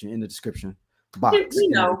comment section, in the description box. We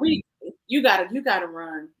know. You gotta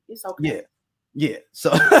run. It's okay. Yeah.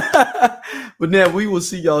 So but now we will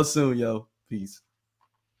see y'all soon, yo. Peace.